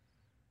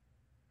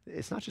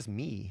 It's not just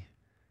me.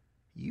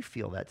 You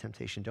feel that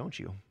temptation, don't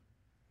you?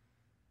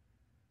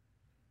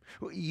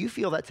 You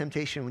feel that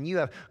temptation when you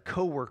have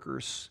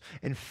coworkers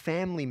and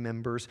family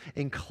members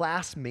and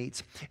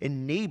classmates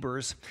and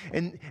neighbors,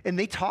 and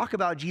they talk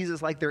about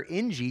Jesus like they're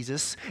in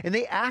Jesus, and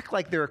they act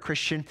like they're a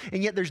Christian,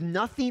 and yet there's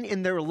nothing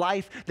in their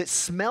life that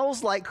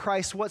smells like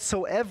Christ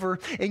whatsoever,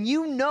 and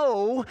you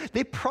know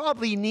they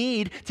probably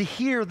need to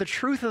hear the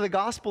truth of the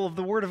gospel of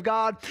the Word of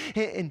God,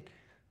 and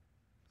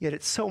yet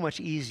it's so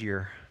much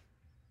easier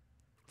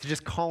to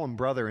just call them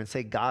brother and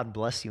say, God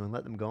bless you, and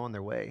let them go on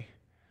their way.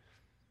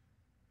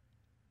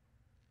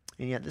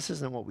 And yet this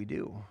isn't what we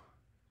do.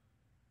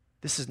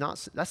 That's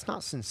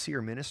not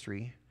sincere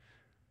ministry.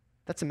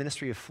 That's a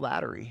ministry of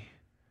flattery.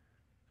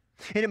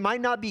 And it might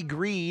not be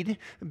greed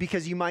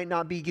because you might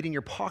not be getting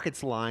your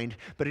pockets lined,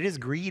 but it is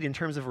greed in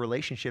terms of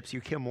relationships.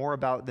 You care more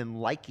about them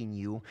liking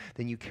you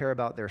than you care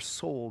about their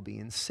soul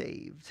being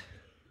saved.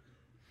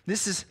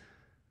 This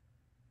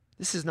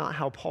is not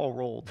how Paul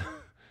rolled.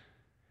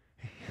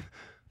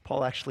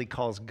 Paul actually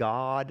calls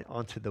God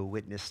onto the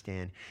witness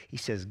stand. He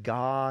says,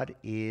 God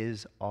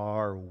is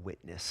our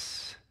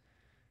witness.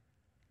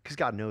 Because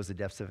God knows the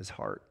depths of his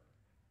heart.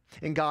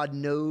 And God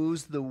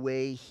knows the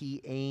way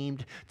he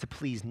aimed to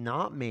please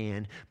not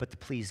man, but to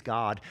please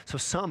God. So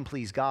some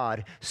please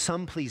God,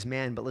 some please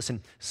man. But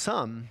listen,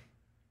 some,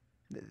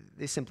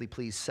 they simply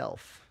please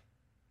self.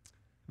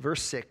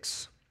 Verse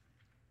 6.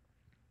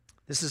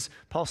 This is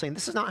Paul saying,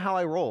 this is not how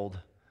I rolled.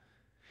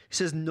 He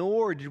says,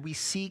 nor did we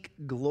seek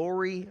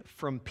glory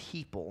from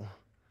people,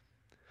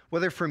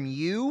 whether from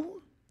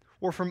you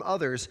or from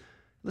others.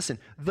 Listen,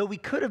 though we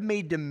could have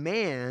made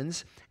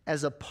demands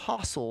as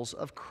apostles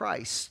of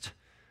Christ.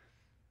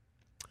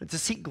 And to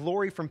seek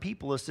glory from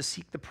people is to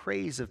seek the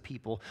praise of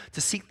people,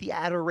 to seek the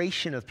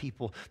adoration of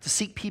people, to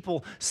seek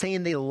people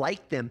saying they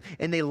like them,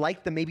 and they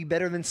like them maybe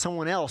better than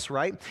someone else,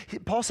 right?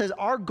 Paul says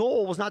our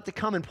goal was not to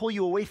come and pull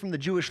you away from the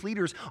Jewish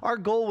leaders. Our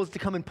goal was to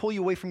come and pull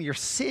you away from your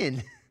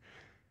sin.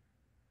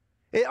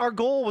 Our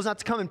goal was not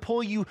to come and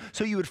pull you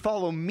so you would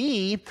follow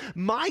me.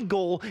 My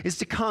goal is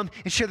to come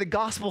and share the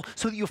gospel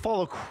so that you'll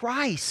follow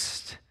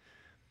Christ.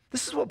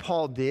 This is what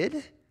Paul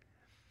did.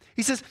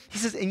 He says,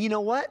 and you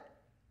know what?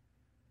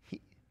 He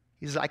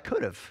says, I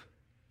could have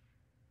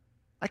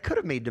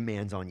made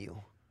demands on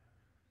you.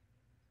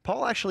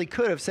 Paul actually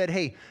could have said,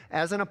 hey,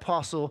 as an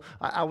apostle,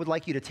 I would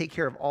like you to take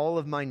care of all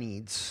of my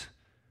needs.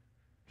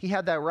 He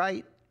had that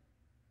right.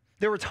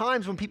 There were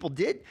times when people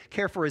did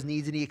care for his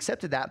needs and he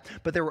accepted that,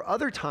 but there were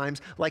other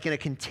times, like in a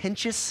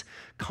contentious,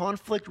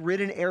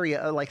 conflict-ridden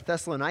area like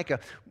Thessalonica,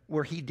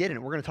 where he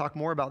didn't. We're going to talk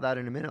more about that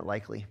in a minute,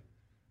 likely.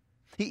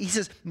 He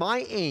says,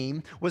 my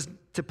aim was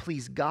to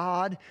please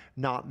God,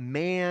 not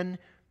man,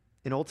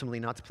 and ultimately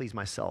not to please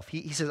myself.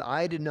 He says,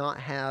 I did not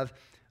have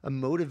a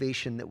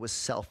motivation that was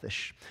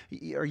selfish.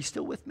 Are you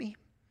still with me?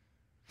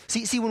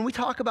 See, when we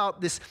talk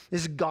about this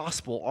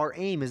gospel, our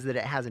aim is that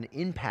it has an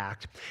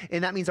impact,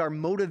 and that means our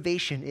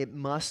motivation, it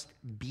must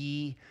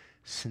be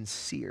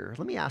sincere.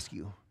 Let me ask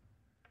you,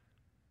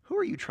 who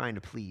are you trying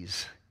to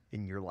please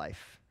in your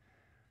life?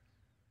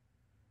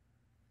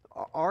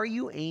 Are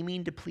you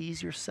aiming to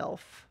please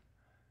yourself?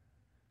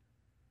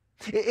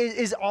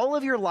 Is all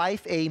of your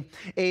life a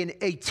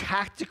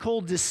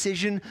tactical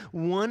decision,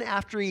 one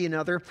after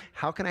another?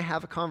 How can I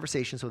have a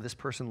conversation so this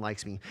person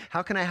likes me?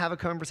 How can I have a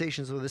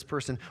conversation so this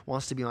person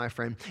wants to be my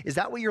friend? Is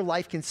that what your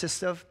life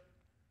consists of?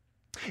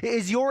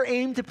 Is your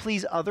aim to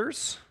please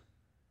others?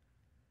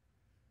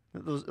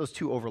 Those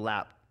two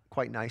overlap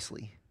quite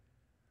nicely.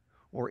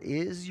 Or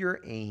is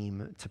your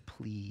aim to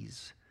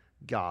please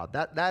God?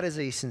 That is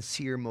a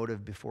sincere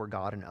motive before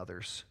God and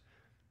others.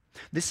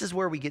 This is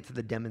where we get to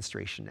the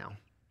demonstration now.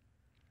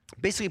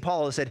 Basically,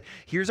 Paul has said,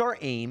 here's our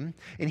aim,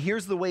 and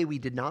here's the way we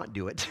did not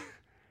do it.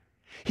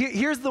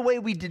 Here's the way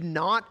we did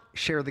not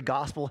share the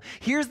gospel.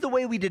 Here's the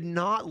way we did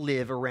not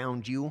live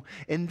around you.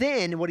 And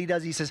then what he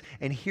does, he says,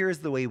 and here's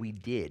the way we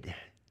did.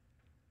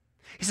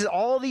 He says,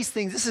 all these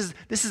things,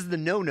 this is the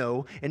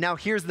no-no, and now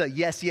here's the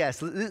yes,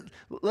 yes.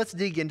 Let's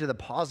dig into the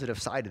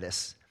positive side of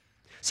this.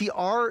 See,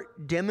 our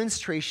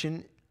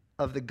demonstration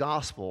of the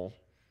gospel,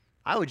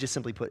 I would just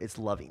simply put it's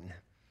loving.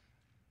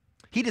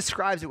 He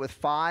describes it with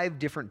 5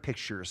 different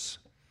pictures.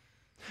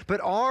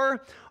 But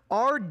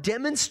our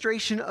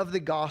demonstration of the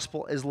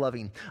gospel is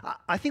loving.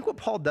 I think what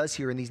Paul does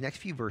here in these next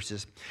few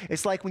verses,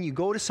 it's like when you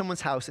go to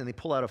someone's house and they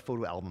pull out a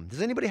photo album.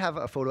 Does anybody have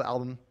a photo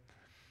album?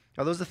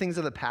 Are those the things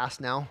of the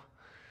past now?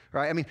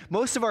 Right? I mean,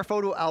 most of our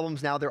photo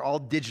albums now, they're all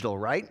digital,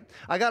 right?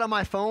 I got on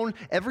my phone,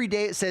 every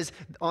day it says,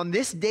 on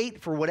this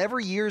date, for whatever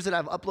years that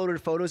I've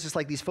uploaded photos, just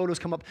like these photos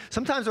come up.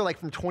 Sometimes they're like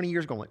from 20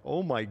 years ago. I'm like,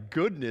 oh my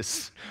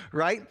goodness,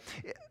 right?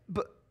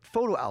 But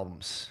photo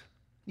albums,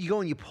 you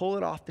go and you pull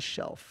it off the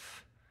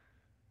shelf,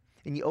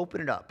 and you open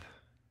it up,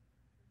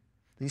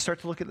 and you start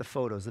to look at the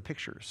photos, the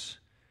pictures.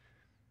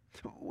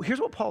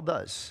 Here's what Paul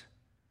does.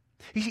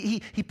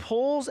 He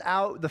pulls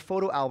out the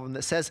photo album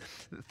that says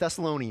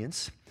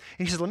Thessalonians,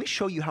 and he says, let me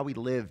show you how we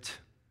lived.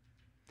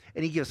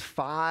 And he gives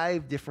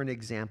 5 different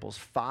examples,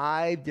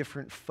 5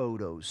 different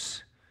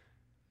photos.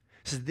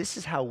 He says, this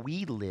is how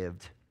we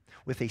lived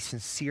with a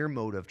sincere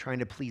motive, trying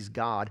to please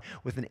God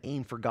with an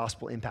aim for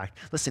gospel impact.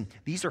 Listen,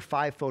 these are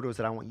 5 photos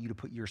that I want you to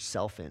put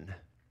yourself in.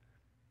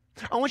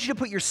 I want you to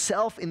put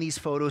yourself in these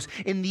photos,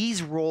 in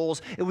these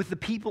roles, and with the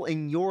people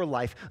in your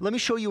life. Let me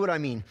show you what I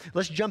mean.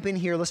 Let's jump in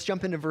here. Let's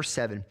jump into verse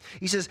 7.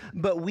 He says,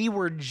 but we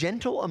were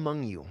gentle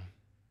among you,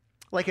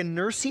 like a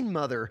nursing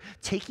mother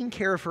taking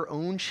care of her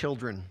own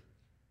children.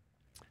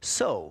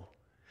 So,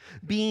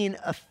 being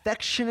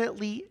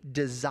affectionately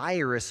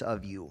desirous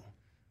of you,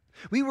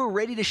 we were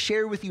ready to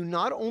share with you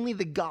not only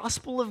the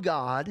gospel of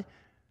God,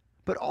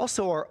 but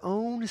also our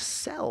own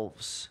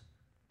selves,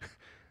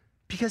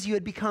 because you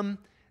had become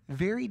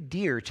very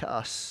dear to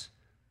us.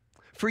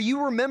 For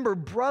you remember,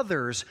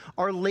 brothers,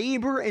 our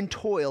labor and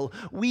toil.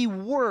 We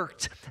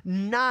worked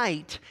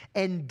night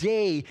and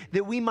day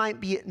that we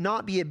might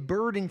not be a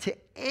burden to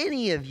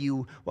any of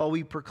you while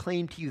we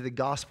proclaim to you the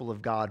gospel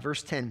of God.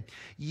 Verse 10,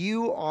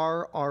 you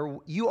are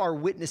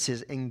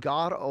witnesses, and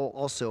God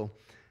also,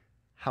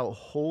 how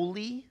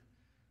holy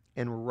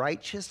and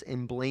righteous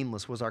and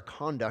blameless was our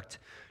conduct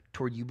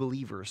toward you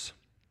believers.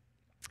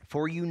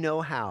 For you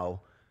know how,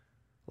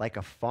 like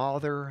a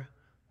father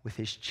with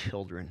his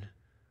children,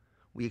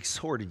 we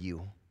exhorted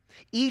you,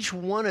 each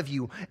one of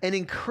you, and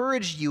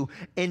encouraged you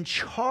and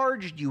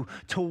charged you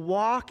to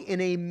walk in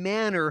a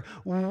manner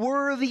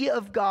worthy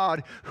of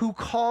God, who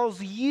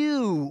calls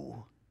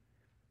you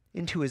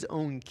into his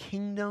own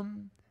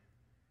kingdom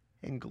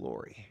and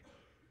glory.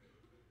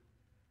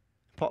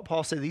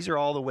 Paul said these are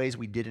all the ways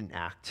we didn't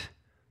act.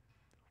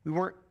 We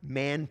weren't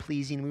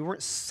man-pleasing. We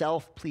weren't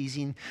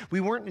self-pleasing. We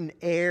weren't in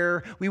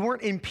error. We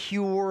weren't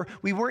impure.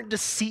 We weren't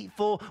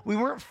deceitful. We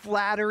weren't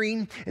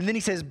flattering. And then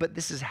he says, but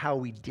this is how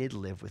we did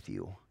live with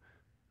you.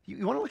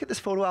 You want to look at this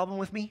photo album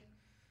with me?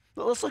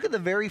 Let's look at the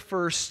very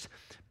first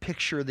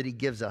picture that he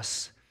gives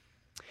us.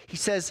 He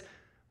says,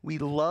 we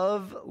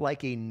love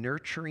like a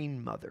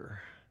nurturing mother.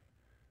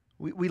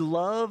 We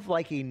love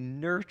like a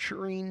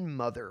nurturing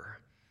mother.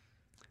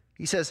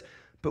 He says,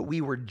 but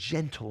we were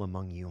gentle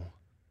among you,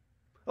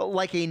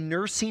 like a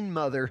nursing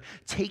mother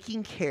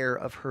taking care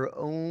of her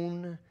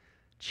own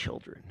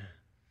children.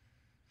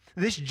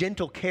 This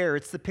gentle care,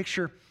 it's a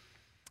picture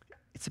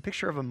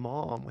of a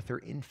mom with her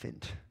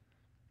infant.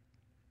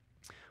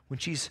 When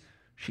she's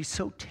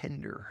so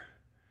tender,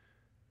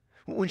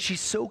 when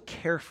she's so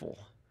careful.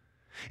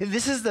 And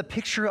this is the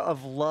picture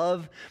of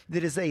love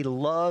that is a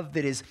love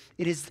that is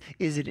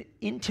an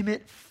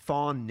intimate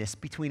fondness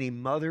between a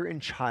mother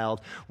and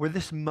child, where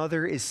this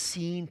mother is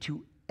seen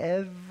to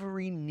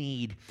every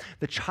need.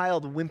 The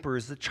child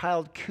whimpers, the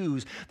child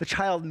coos, the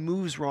child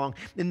moves wrong,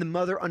 and the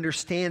mother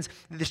understands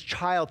that this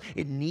child,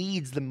 it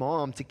needs the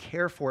mom to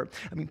care for it.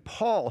 I mean,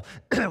 Paul,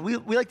 we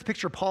like to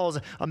picture Paul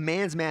as a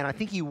man's man. I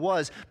think he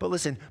was, but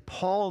listen,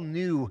 Paul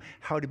knew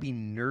how to be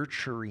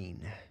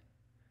nurturing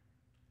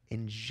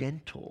and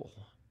gentle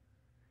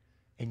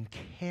and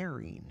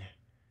caring.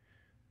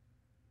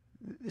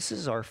 This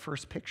is our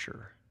first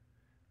picture.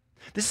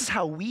 This is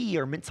how we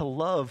are meant to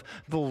love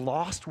the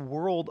lost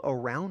world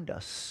around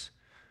us.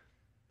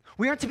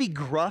 We aren't to be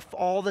gruff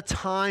all the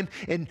time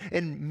and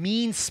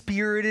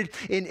mean-spirited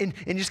and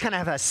just kind of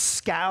have a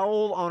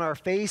scowl on our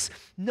face.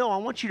 No, I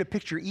want you to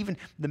picture even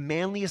the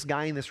manliest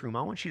guy in this room.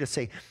 I want you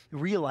to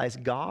realize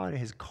God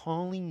is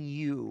calling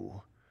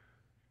you.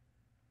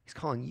 He's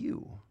calling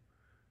you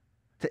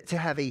to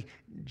have a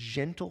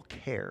gentle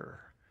care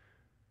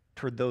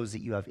toward those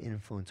that you have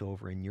influence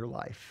over in your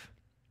life.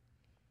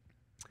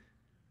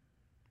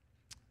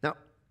 Now,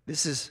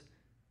 this is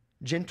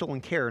gentle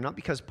and care, not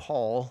because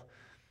Paul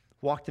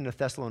walked into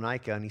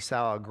Thessalonica and he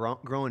saw a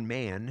growing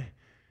man.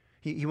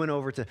 He went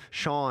over to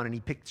Sean and he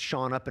picked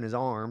Sean up in his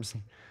arms.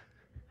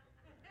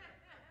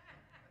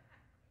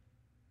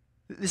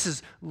 This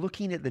is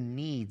looking at the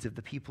needs of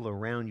the people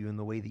around you in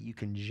the way that you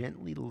can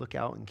gently look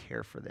out and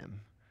care for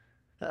them.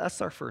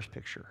 That's our first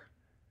picture.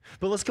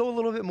 But let's go a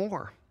little bit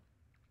more.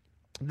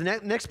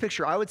 The next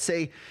picture, I would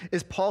say,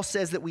 is Paul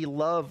says that we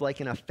love like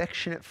an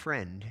affectionate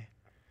friend.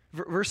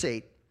 Verse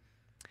 8,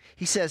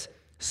 he says,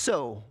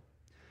 so,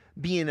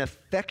 being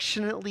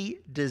affectionately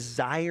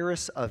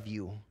desirous of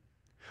you,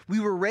 We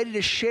were ready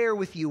to share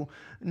with you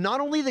not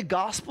only the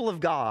gospel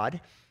of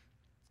God,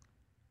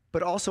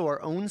 but also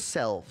our own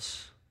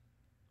selves.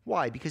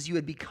 Why? Because you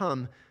had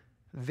become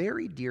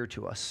very dear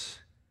to us.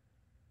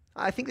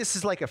 I think this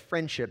is like a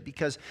friendship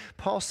because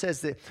Paul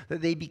says that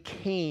they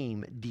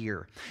became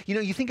dear. You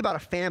know, you think about a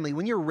family.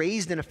 When you're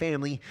raised in a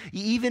family,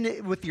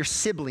 even with your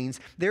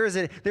siblings, there is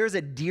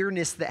a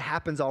dearness that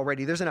happens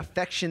already. There's an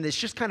affection that's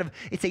just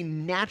it's a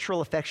natural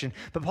affection.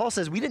 But Paul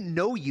says, we didn't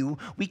know you.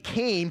 We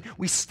came,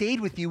 we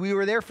stayed with you. We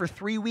were there for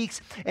 3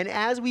 weeks. And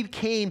as we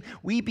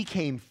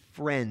became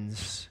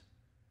friends.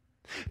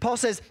 Paul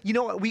says, you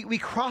know what, we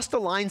crossed a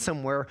line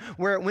somewhere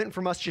where it went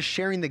from us just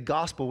sharing the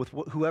gospel with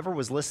whoever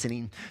was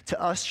listening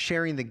to us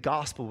sharing the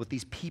gospel with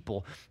these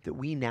people that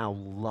we now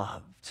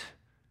loved.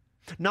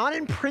 Not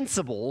in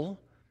principle,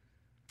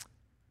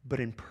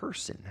 but in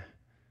person.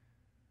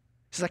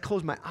 He says, I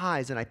close my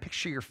eyes and I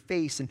picture your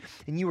face and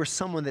you are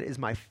someone that is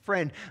my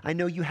friend. I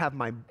know you have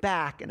my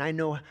back and I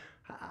know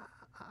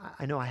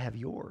I have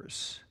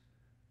yours.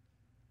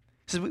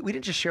 He says, we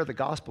didn't just share the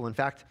gospel. In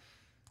fact,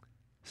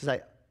 he says,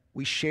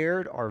 we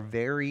shared our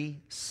very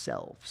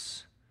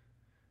selves.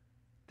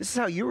 This is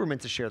how you were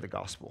meant to share the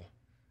gospel.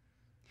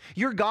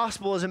 Your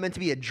gospel isn't meant to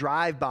be a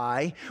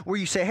drive-by where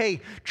you say,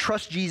 hey,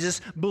 trust Jesus,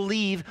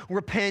 believe,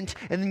 repent,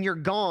 and then you're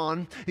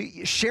gone.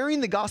 Sharing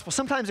the gospel,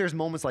 sometimes there's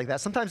moments like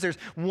that. Sometimes there's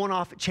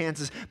one-off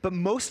chances. But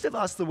most of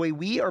us, the way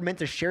we are meant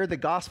to share the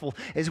gospel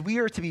is we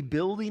are to be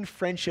building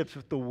friendships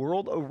with the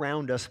world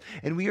around us,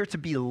 and we are to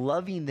be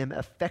loving them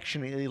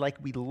affectionately like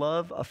we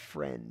love a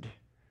friend.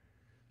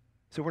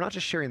 So we're not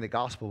just sharing the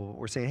gospel, but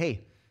we're saying,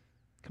 hey,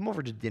 come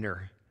over to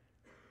dinner.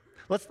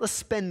 Let's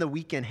spend the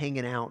weekend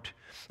hanging out.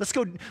 Let's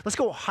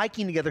go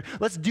hiking together.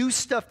 Let's do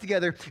stuff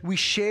together. We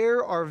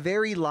share our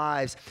very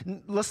lives.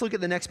 Let's look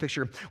at the next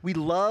picture. We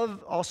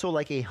love also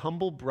like a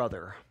humble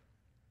brother.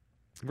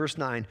 Verse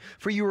 9,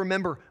 for you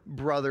remember,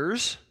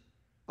 brothers,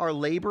 our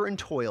labor and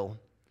toil.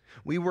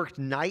 We worked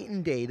night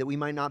and day that we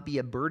might not be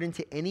a burden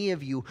to any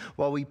of you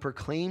while we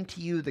proclaim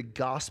to you the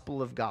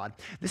gospel of God.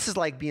 This is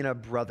like being a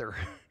brother.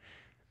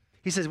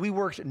 He says, we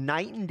worked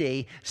night and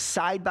day,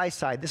 side by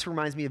side. This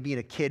reminds me of being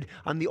a kid.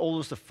 I'm the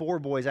oldest of 4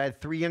 boys. I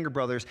had 3 younger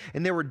brothers.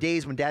 And there were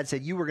days when Dad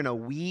said, you were going to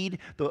weed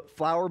the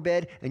flower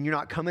bed and you're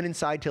not coming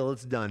inside till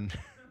it's done.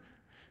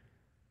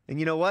 And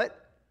you know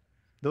what?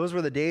 Those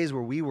were the days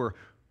where we were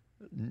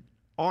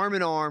arm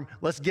in arm,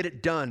 let's get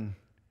it done.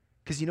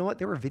 Because you know what?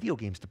 There were video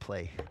games to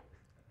play.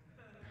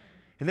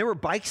 And there were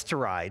bikes to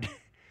ride.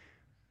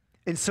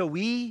 And so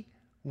we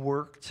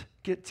worked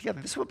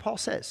together. This is what Paul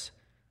says.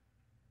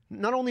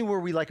 Not only were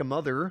we like a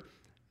mother,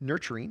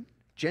 nurturing,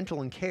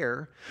 gentle in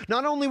care,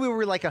 not only were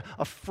we like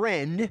a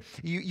friend,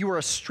 you were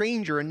a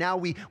stranger, and now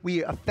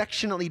we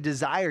affectionately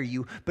desire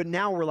you, but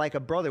now we're like a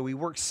brother. We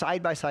work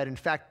side by side. In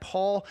fact,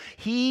 Paul,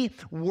 he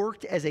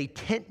worked as a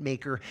tent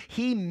maker.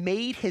 He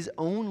made his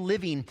own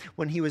living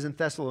when he was in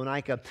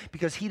Thessalonica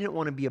because he didn't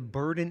want to be a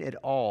burden at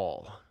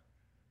all.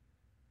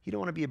 He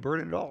didn't want to be a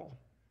burden at all.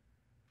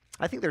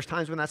 I think there's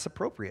times when that's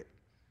appropriate.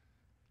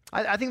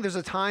 I think there's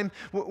a time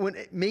when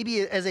maybe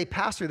as a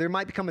pastor, there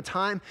might become a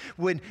time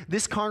when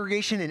this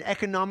congregation and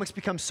economics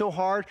become so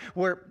hard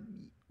where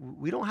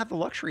we don't have the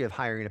luxury of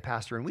hiring a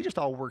pastor and we just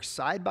all work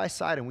side by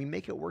side and we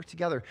make it work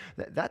together.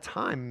 That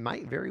time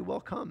might very well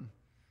come.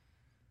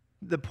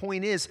 The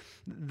point is,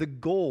 the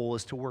goal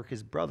is to work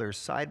as brothers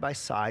side by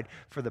side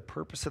for the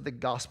purpose of the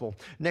gospel.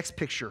 Next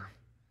picture.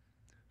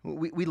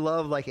 We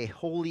love like a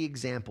holy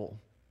example.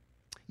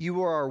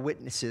 You are our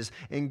witnesses,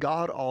 and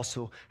God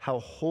also, how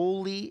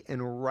holy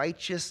and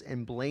righteous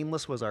and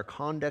blameless was our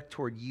conduct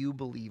toward you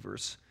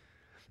believers.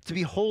 To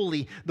be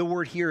holy, the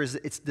word here is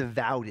it's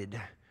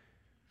devoted.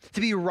 To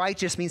be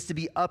righteous means to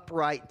be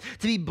upright.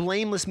 To be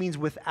blameless means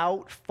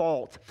without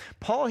fault.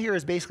 Paul here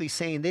is basically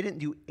saying they didn't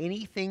do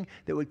anything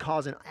that would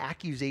cause an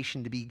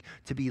accusation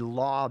to be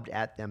lobbed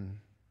at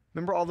them.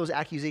 Remember all those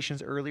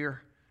accusations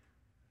earlier?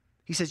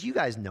 He says, you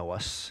guys know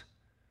us.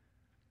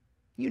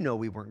 You know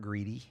we weren't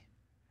greedy.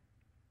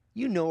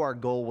 You know our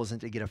goal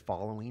wasn't to get a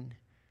following.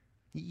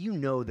 You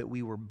know that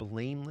we were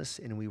blameless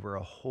and we were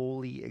a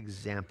holy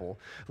example.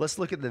 Let's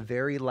look at the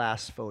very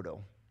last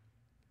photo.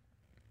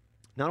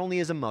 Not only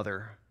as a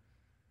mother,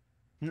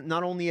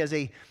 not only as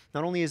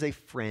a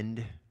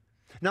friend,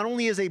 not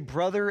only as a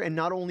brother, and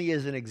not only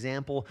as an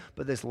example,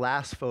 but this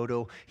last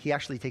photo, he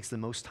actually takes the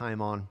most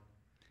time on.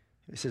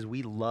 It says,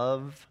 we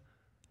love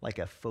like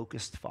a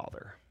focused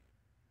father.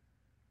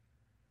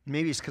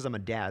 Maybe it's because I'm a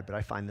dad, but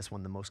I find this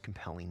one the most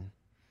compelling.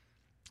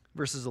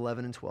 Verses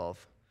 11 and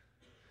 12.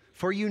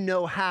 For you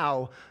know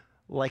how,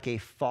 like a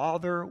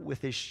father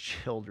with his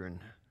children,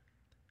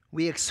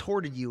 we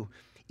exhorted you,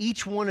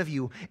 each one of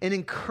you, and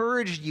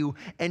encouraged you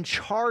and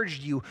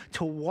charged you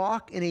to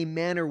walk in a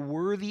manner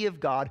worthy of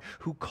God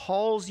who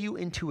calls you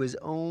into his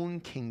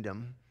own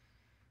kingdom.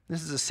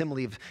 This is a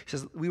simile of, he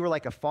says, we were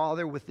like a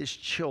father with his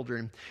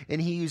children,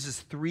 and he uses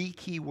 3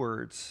 key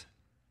words.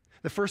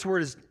 The first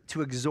word is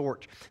to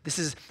exhort. This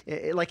is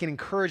like an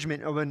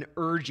encouragement or an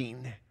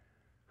urging.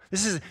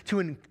 This is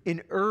to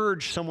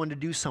urge someone to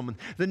do something.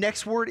 The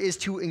next word is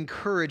to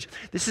encourage.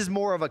 This is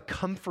more of a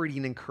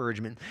comforting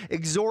encouragement.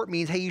 Exhort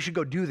means, hey, you should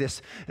go do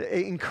this.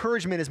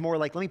 Encouragement is more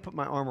like, let me put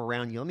my arm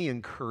around you. Let me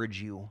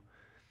encourage you.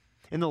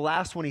 And the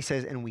last one he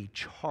says, and we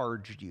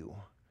charged you.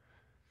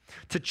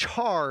 To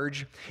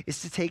charge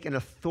is to take an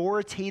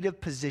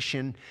authoritative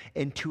position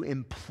and to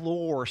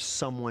implore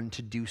someone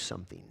to do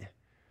something.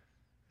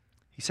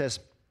 He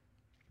says,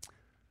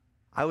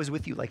 I was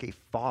with you like a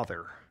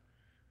father.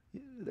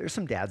 There's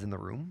some dads in the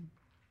room.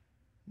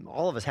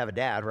 All of us have a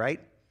dad, right?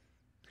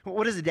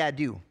 What does a dad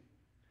do?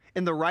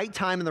 In the right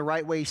time, in the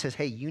right way, he says,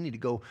 hey, you need to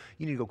go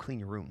clean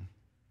your room.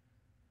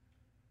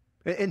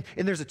 And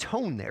there's a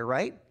tone there,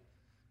 right?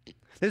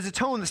 There's a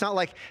tone that's not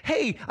like,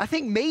 hey, I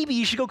think maybe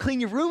you should go clean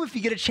your room if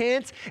you get a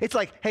chance. It's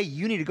like, hey,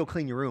 you need to go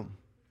clean your room.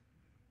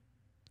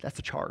 That's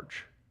a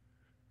charge.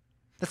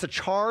 That's a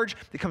charge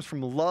that comes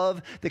from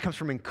love, that comes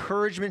from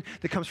encouragement,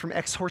 that comes from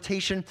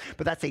exhortation,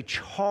 but that's a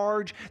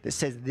charge that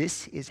says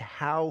this is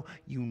how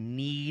you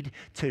need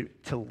to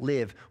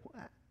live.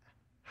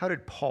 How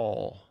did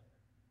Paul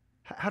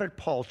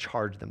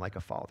charge them like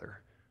a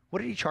father?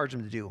 What did he charge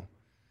them to do?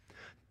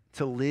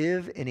 To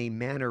live in a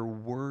manner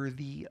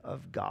worthy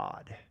of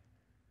God.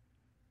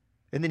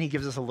 And then he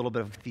gives us a little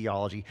bit of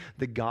theology.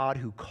 The God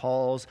who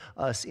calls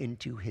us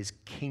into his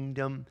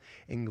kingdom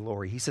and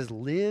glory. He says,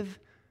 live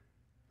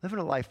in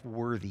a life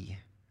worthy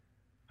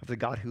of the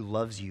God who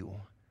loves you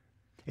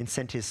and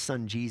sent his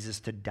son Jesus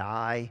to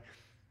die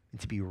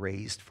and to be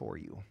raised for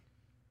you.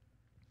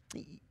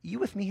 You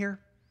with me here?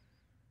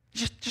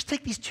 Just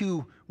take these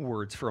two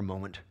words for a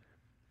moment.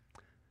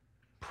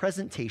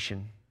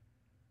 Presentation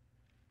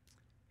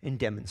and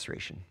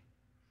demonstration.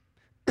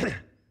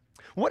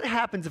 What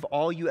happens if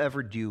all you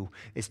ever do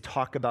is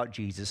talk about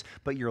Jesus,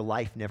 but your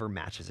life never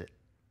matches it?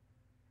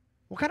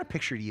 What kind of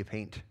picture do you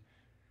paint?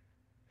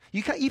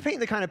 You paint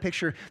the kind of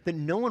picture that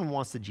no one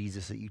wants the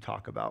Jesus that you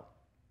talk about,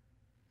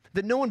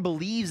 that no one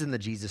believes in the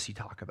Jesus you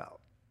talk about.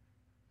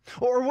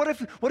 Or what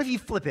if you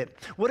flip it?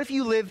 What if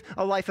you live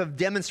a life of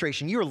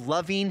demonstration? You're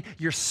loving,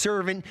 you're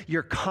servant,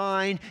 you're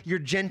kind, you're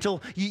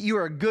gentle,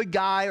 you're a good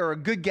guy or a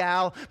good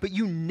gal, but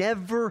you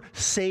never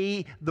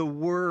say the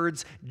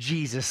words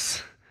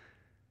Jesus.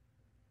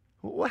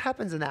 What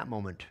happens in that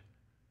moment?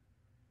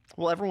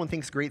 Well, everyone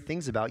thinks great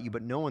things about you,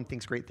 but no one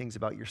thinks great things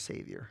about your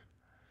Savior.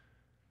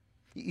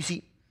 You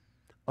see,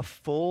 a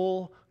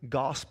full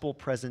gospel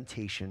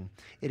presentation,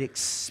 it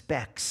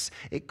expects,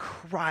 it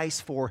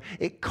cries for,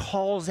 it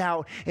calls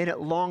out, and it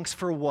longs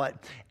for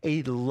what?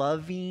 A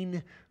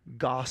loving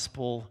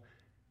gospel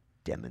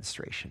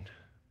demonstration.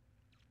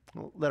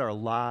 Let our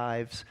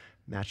lives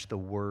match the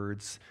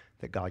words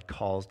that God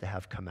calls to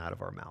have come out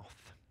of our mouth.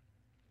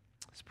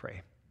 Let's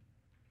pray.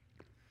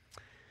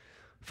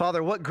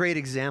 Father, what great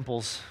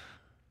examples,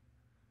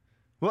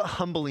 what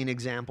humbling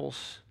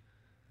examples,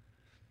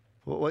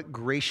 what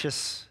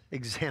gracious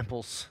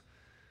examples.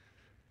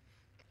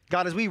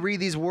 God, as we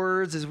read these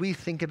words, as we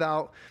think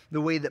about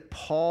the way that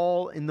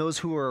Paul and those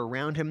who are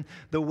around him,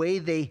 the way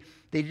they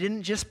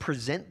didn't just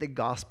present the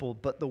gospel,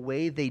 but the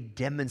way they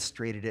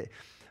demonstrated it.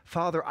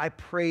 Father, I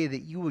pray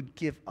that you would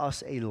give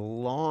us a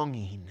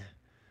longing.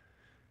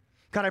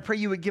 God, I pray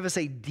you would give us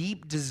a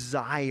deep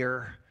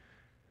desire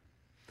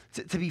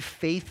to be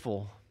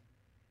faithful.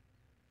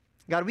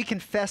 God, we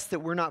confess that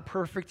we're not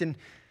perfect, and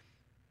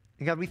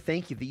God, we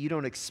thank you that you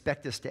don't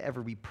expect us to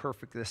ever be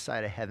perfect this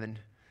side of heaven.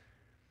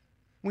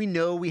 We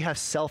know we have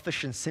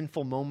selfish and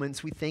sinful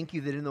moments. We thank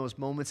you that in those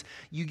moments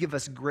you give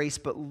us grace.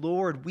 But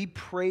Lord, we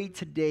pray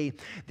today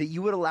that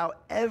you would allow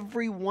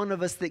every one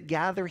of us that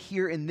gather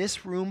here in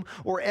this room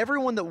or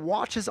everyone that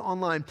watches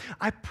online,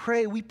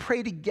 we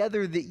pray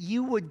together that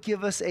you would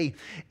give us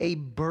a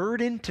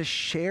burden to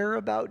share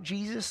about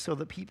Jesus so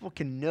that people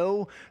can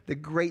know the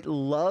great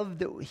love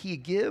that he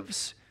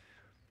gives.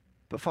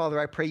 But Father,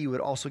 I pray you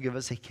would also give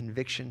us a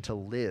conviction to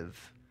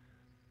live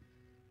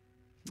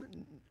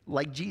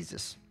like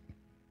Jesus.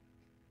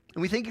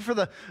 And we thank you for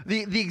the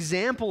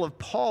example of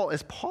Paul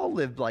as Paul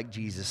lived like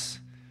Jesus.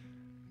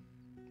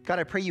 God,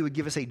 I pray you would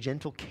give us a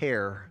gentle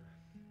care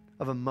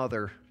of a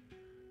mother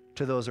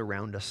to those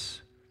around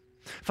us.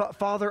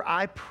 Father,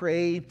 I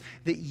pray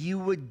that you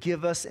would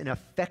give us an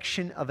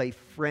affection of a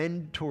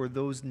friend toward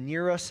those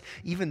near us,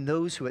 even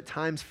those who at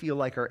times feel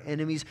like our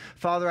enemies.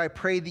 Father, I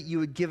pray that you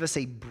would give us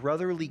a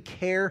brotherly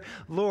care.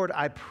 Lord,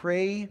 I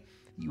pray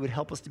you would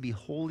help us to be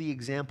holy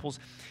examples.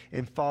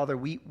 And Father,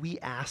 we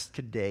ask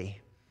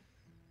today,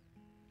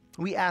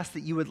 we ask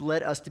that you would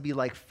let us to be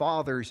like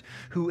fathers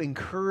who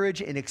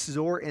encourage and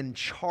exhort and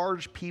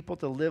charge people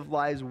to live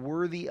lives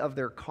worthy of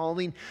their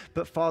calling.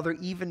 But Father,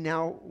 even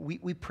now,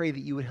 we pray that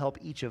you would help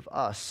each of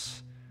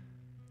us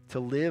to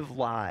live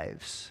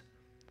lives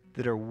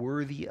that are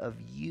worthy of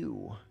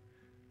you.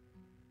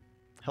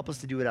 Help us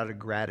to do it out of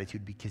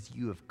gratitude because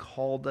you have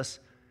called us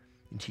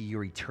into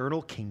your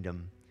eternal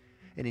kingdom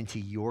and into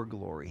your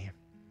glory.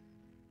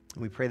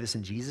 And we pray this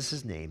in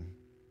Jesus' name.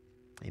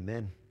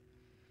 Amen.